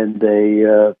 and they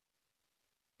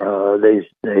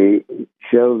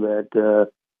show that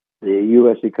the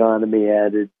U.S. economy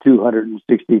added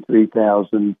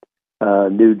 263,000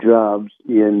 new jobs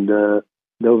in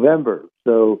November.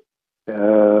 So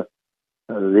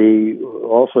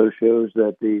also shows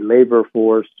that the labor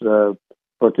force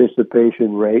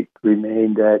participation rate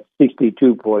remained at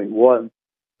 62.1,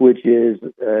 which is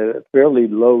a fairly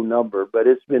low number, but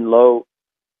it's been low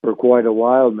for quite a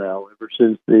while now, ever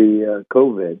since the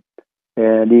COVID,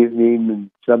 and even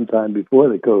sometime before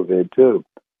the COVID too.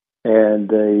 And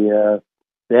that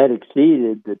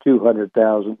exceeded the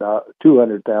 200,000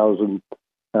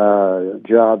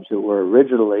 jobs that were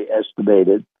originally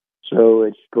estimated. So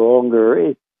it's stronger.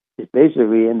 It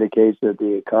basically indicates that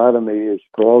the economy is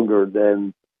stronger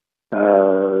than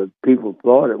people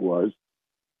thought it was.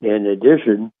 In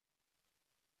addition,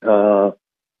 they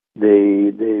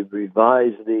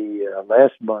revised the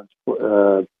last month's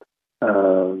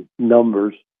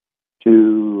numbers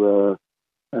to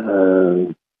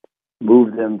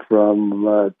move them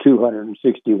from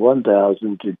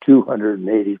 261,000 to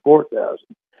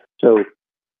 284,000. So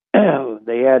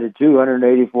they added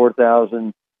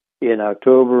 284,000 in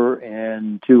October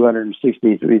and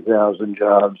 263,000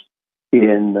 jobs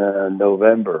in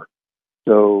November.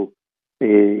 So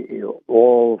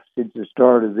all since the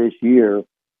start of this year,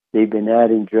 they've been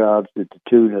adding jobs at the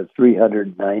tune of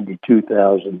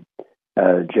 392,000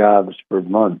 jobs per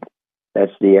month.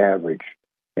 That's the average.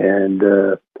 And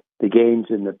the gains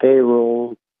in the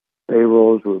payrolls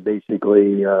were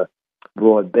basically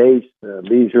broad-based.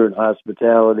 Leisure and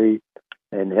hospitality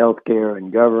and healthcare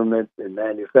and government and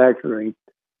manufacturing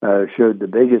showed the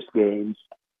biggest gains.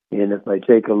 And if I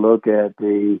take a look at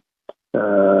the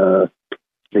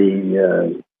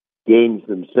gains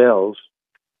themselves,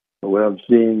 what I'm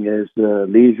seeing is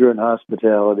leisure and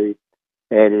hospitality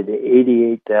added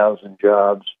 88,000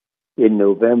 jobs in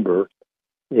November.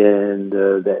 And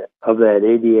of that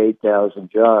 88,000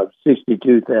 jobs,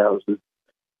 62,000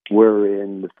 were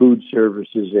in the food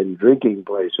services and drinking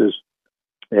places.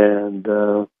 And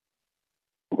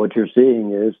what you're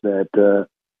seeing is that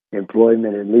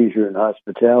employment in leisure and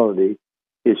hospitality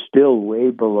is still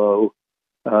way below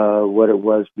what it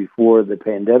was before the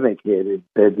pandemic hit in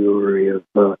February of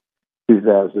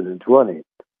 2020.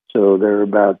 So there are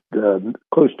about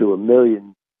close to 1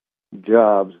 million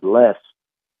jobs less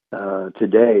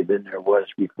today than there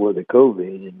was before the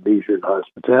COVID in leisure and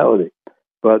hospitality.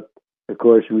 But, of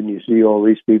course, when you see all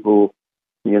these people,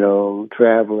 you know,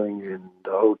 traveling in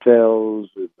the hotels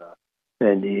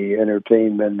and the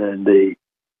entertainment and the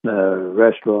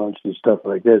restaurants and stuff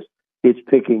like this, it's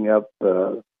picking up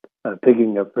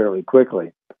fairly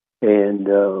quickly. And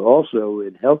also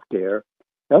in healthcare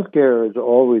has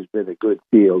always been a good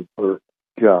field for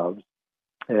jobs,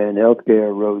 and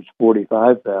healthcare rose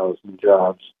 45,000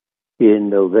 jobs in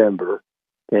November,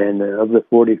 and of the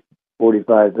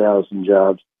 45,000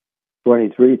 jobs,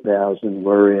 23,000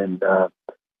 were in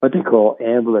what they call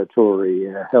ambulatory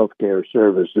healthcare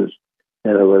services.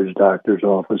 In other words, doctors'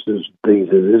 offices, things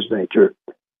of this nature.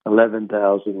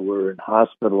 11,000 were in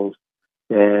hospitals,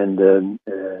 and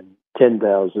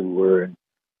 10,000 were in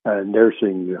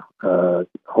nursing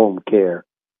home care.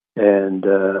 And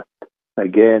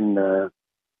again,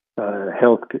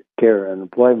 health care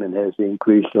unemployment has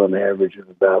increased on average of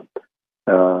about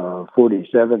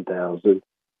 47,000,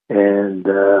 and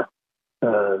the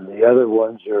other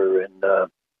ones are in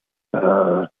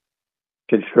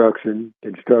Construction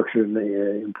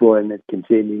employment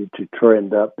continued to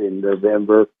trend up in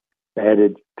November,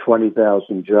 added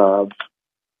 20,000 jobs.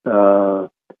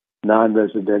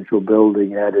 Non-residential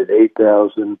building added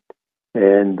 8,000,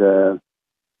 and the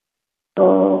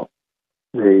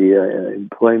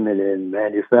employment in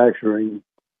manufacturing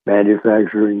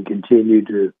continued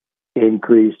to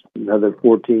increase, another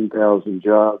 14,000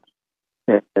 jobs,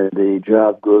 and the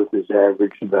job growth has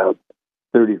averaged about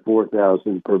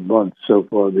 34,000 per month so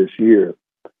far this year.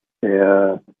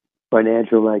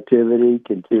 Financial activity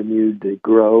continued to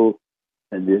grow,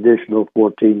 and the additional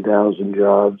 14,000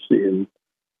 jobs in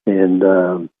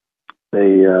the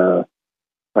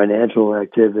financial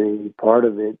activity. Part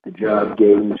of it, the job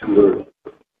gains were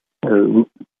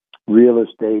real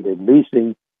estate and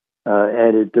leasing,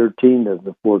 added 13 of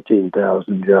the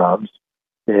 14,000 jobs,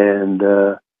 and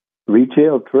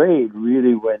retail trade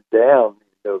really went down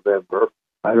in November.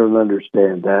 I don't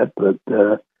understand that, but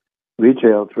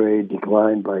retail trade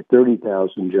declined by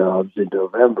 30,000 jobs in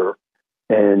November,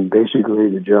 and basically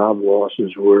the job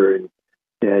losses were in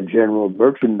general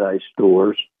merchandise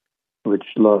stores, which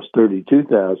lost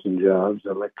 32,000 jobs.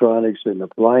 Electronics and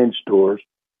appliance stores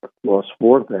lost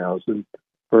 4,000.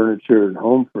 Furniture and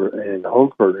home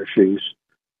furnishings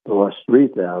lost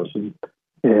 3,000,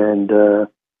 and the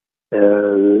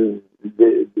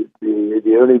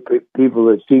only people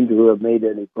that seemed to have made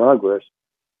any progress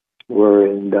were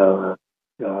in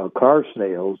car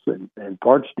sales and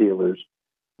parts dealers,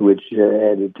 which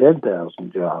added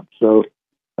 10,000 jobs. So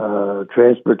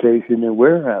transportation and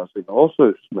warehousing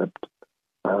also slipped.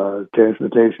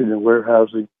 Transportation and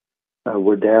warehousing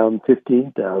were down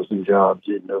 15,000 jobs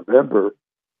in November,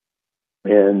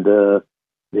 and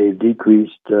they've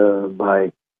decreased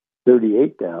by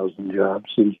 38,000 jobs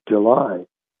since July.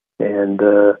 And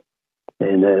that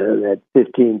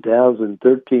 15,000,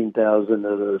 13,000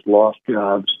 of those lost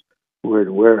jobs were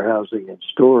in warehousing and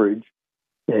storage,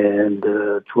 and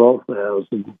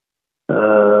 12,000.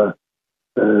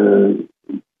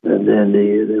 And then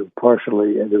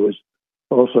there was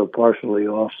also partially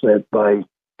offset by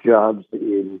jobs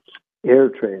in air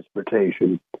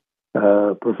transportation.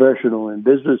 Professional and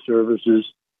business services,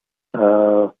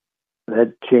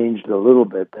 that changed a little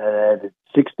bit. That added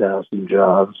 6,000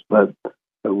 jobs, but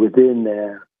within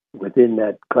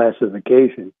that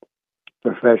classification,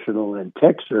 professional and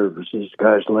tech services,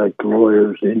 guys like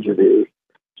lawyers, engineers,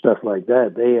 stuff like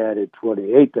that, they added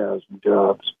 28,000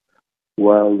 jobs,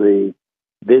 while the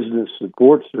business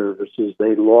support services,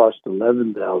 they lost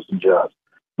 11,000 jobs.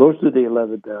 Most of the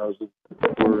 11,000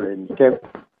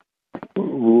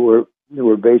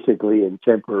 were basically in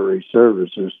temporary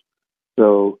services.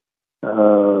 So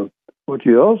what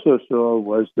you also saw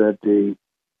was that the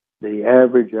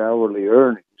average hourly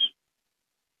earnings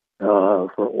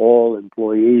for all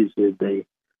employees in the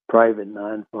private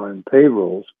non-farm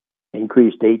payrolls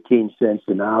increased 18 cents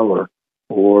an hour,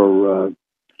 or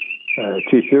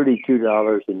to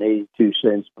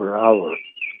 $32.82 per hour.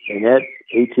 And that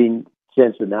 18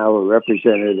 cents an hour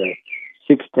represented a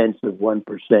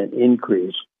 0.6%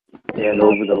 increase. And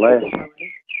over the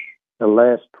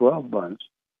last 12 months,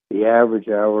 the average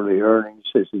hourly earnings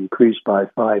has increased by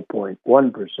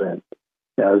 5.1%.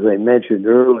 Now, as I mentioned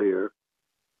earlier,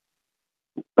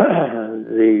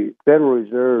 the Federal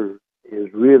Reserve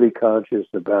is really conscious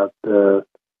about the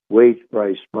wage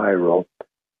price spiral,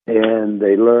 and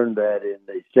they learned that in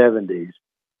the 70s,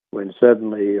 when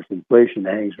suddenly, if inflation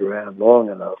hangs around long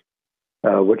enough,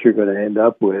 what you're going to end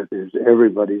up with is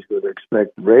everybody's going to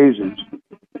expect raises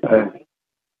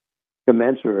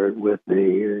commensurate with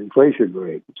the inflation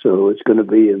rate. So it's going to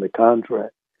be in the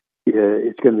contract.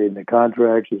 It's going to be in the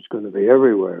contracts. It's going to be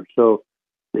everywhere. So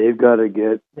they've got to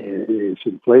get this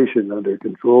inflation under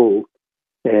control.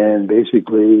 And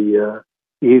basically,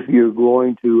 if you're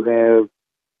going to have,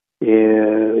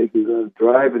 if you're going to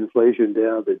drive inflation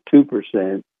down to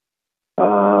 2%,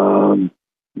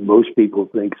 most people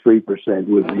think 3%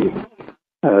 would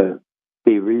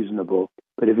be reasonable.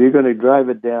 But if you're going to drive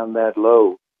it down that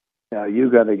low, now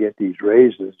you've got to get these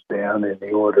raises down in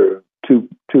the order of 2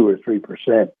 or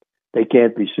 3%. They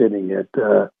can't be sitting at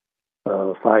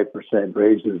 5%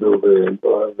 raises over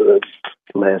the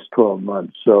last 12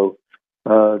 months. So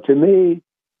to me,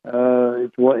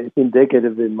 it's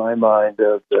indicative in my mind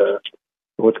of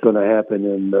what's going to happen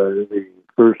in the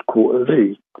first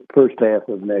half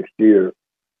of next year,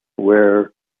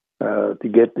 where to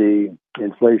get the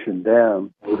inflation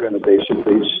down, we're going to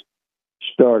basically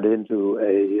start into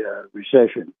a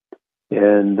recession,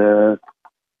 and they're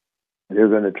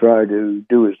going to try to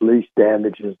do as least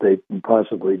damage as they can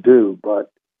possibly do. But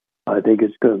I think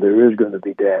there is going to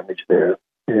be damage there,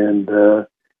 And the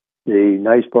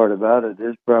nice part about it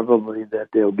is probably that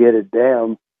they'll get it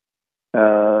down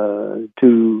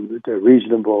to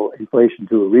reasonable inflation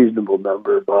to a reasonable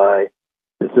number by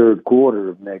the third quarter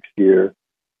of next year.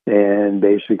 And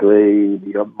basically,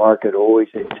 the market always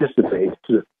anticipates,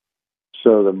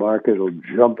 so the market will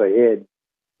jump ahead,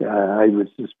 I would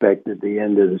suspect, at the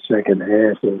end of the second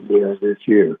half of this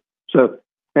year. So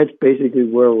that's basically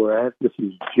where we're at. This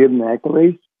is Jim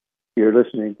McAleese. You're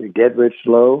listening to Get Rich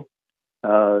Slow.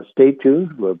 Stay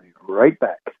tuned. We'll be right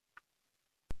back.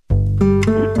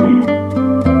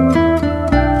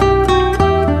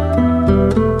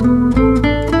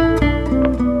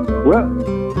 Well,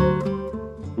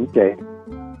 okay.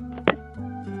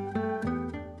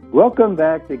 Welcome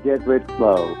back to Get Rich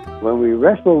Slow. When we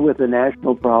wrestle with the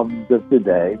national problems of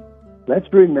today, let's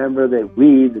remember that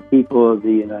we, the people of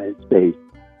the United States,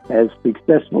 have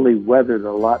successfully weathered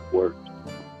a lot worse.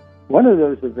 One of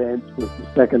those events was the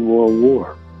Second World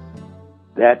War.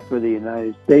 That for the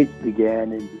United States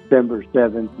began in December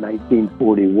 7th,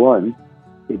 1941.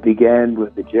 It began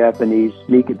with the Japanese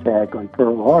sneak attack on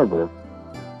Pearl Harbor.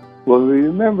 When we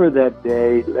remember that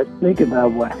day, let's think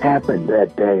about what happened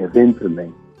that day of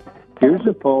infamy. Here's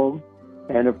a poem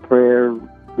and a prayer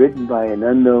written by an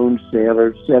unknown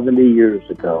sailor 70 years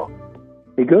ago.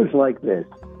 It goes like this.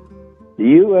 The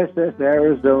USS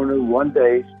Arizona one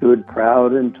day stood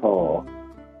proud and tall.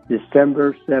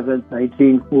 December 7th,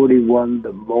 1941,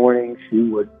 the morning she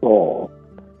would fall.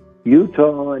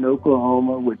 Utah and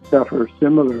Oklahoma would suffer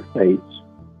similar fates.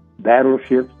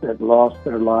 Battleships that lost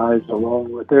their lives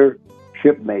along with their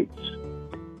shipmates.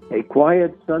 A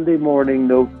quiet Sunday morning,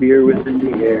 no fear was in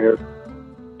the air.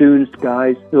 Soon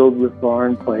skies filled with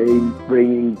foreign planes,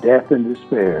 bringing death and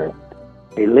despair.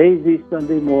 A lazy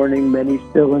Sunday morning, many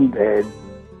still in bed.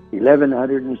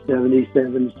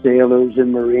 1,177 sailors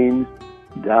and Marines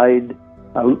died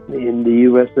out in the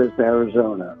USS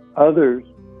Arizona. Others,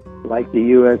 like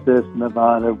the USS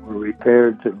Nevada, were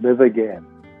repaired to live again,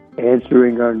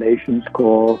 answering our nation's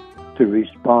call to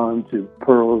respond to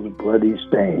Pearl's bloody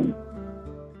stain.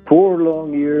 4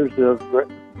 long years of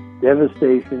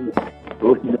devastation,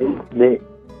 both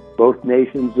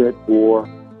nations at war.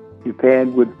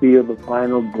 Japan would feel the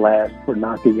final blast for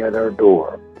knocking at our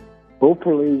door.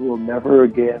 Hopefully, we'll never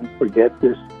again forget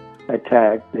this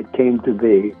attack that came to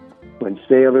be when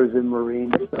sailors and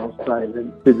Marines fell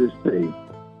silent to the sea.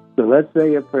 So let's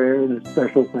say a prayer and a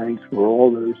special thanks for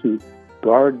all those who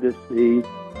guard the sea,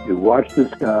 who watch the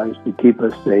skies to keep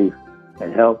us safe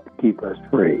and help keep us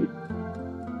free.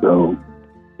 So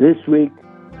this week,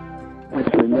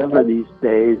 let's remember these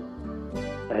days,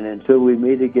 and until we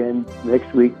meet again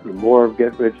next week for more of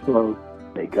Get Rich Slow,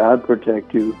 may God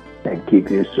protect you and keep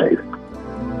you safe.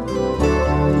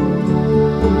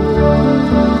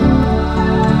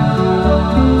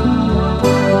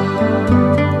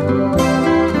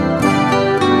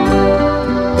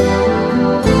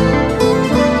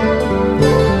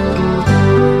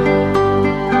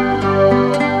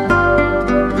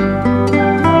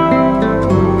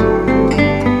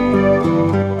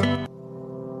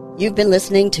 You've been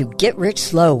listening to Get Rich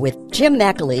Slow with Jim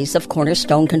McAleese of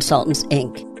Cornerstone Consultants,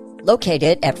 Inc.,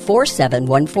 located at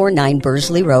 47149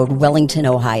 Bursley Road, Wellington,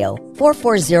 Ohio,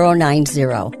 44090,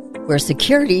 where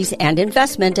securities and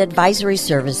investment advisory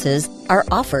services are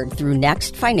offered through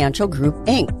Next Financial Group,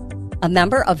 Inc., a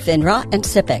member of FINRA and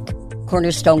SIPC.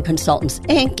 Cornerstone Consultants,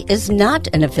 Inc. is not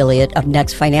an affiliate of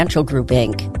Next Financial Group,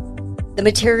 Inc. The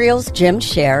materials Jim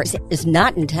shares is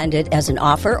not intended as an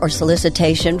offer or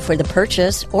solicitation for the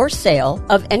purchase or sale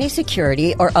of any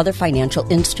security or other financial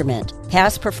instrument.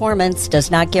 Past performance does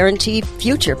not guarantee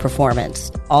future performance.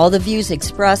 All the views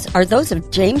expressed are those of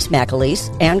James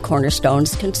McAleese and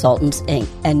Cornerstone's Consultants, Inc.,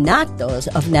 and not those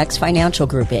of Next Financial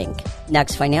Group, Inc.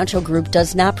 Next Financial Group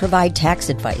does not provide tax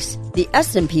advice. The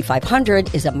S&P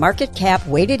 500 is a market cap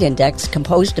weighted index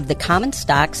composed of the common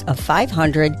stocks of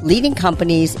 500 leading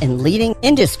companies in leading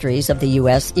industries of the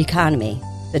U.S. economy.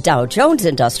 The Dow Jones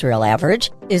Industrial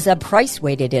Average is a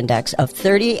price-weighted index of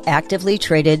 30 actively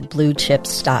traded blue-chip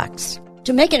stocks.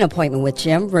 To make an appointment with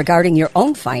Jim regarding your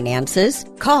own finances,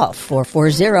 call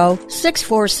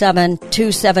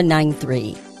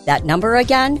 440-647-2793. That number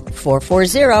again,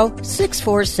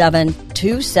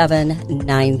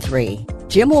 440-647-2793.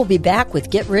 Jim will be back with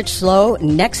Get Rich Slow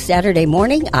next Saturday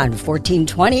morning on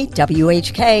 1420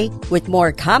 WHK with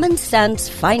more common sense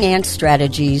finance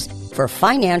strategies for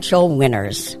financial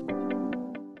winners.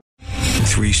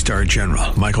 3-star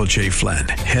general Michael J. Flynn,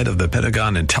 head of the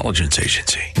Pentagon Intelligence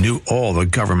Agency, knew all the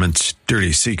government's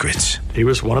dirty secrets. He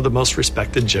was one of the most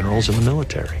respected generals in the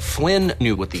military. Flynn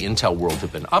knew what the intel world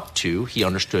had been up to. He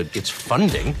understood its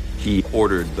funding. He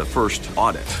ordered the first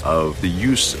audit of the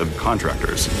use of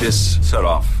contractors. This set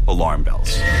off alarm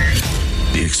bells.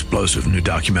 The explosive new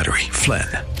documentary, Flynn,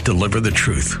 Deliver the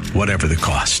Truth, Whatever the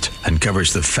Cost,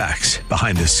 uncovers the facts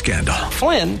behind this scandal.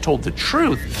 Flynn told the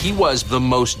truth. He was the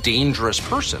most dangerous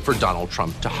person for Donald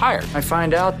Trump to hire. I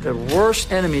find out the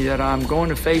worst enemy that I'm going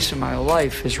to face in my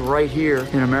life is right here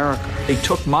in America. They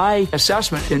took my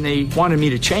assessment and they wanted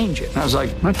me to change it. And I was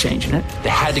like, I'm not changing it. They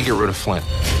had to get rid of Flynn.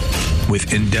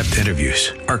 With in-depth interviews,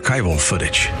 archival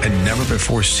footage, and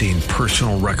never-before-seen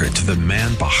personal records of the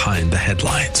man behind the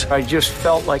headlines. I just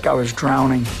felt like I was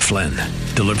drowning. Flynn,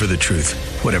 Deliver the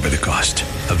Truth, Whatever the Cost.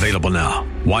 Available now.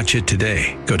 Watch it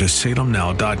today. Go to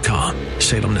salemnow.com.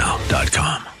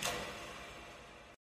 salemnow.com.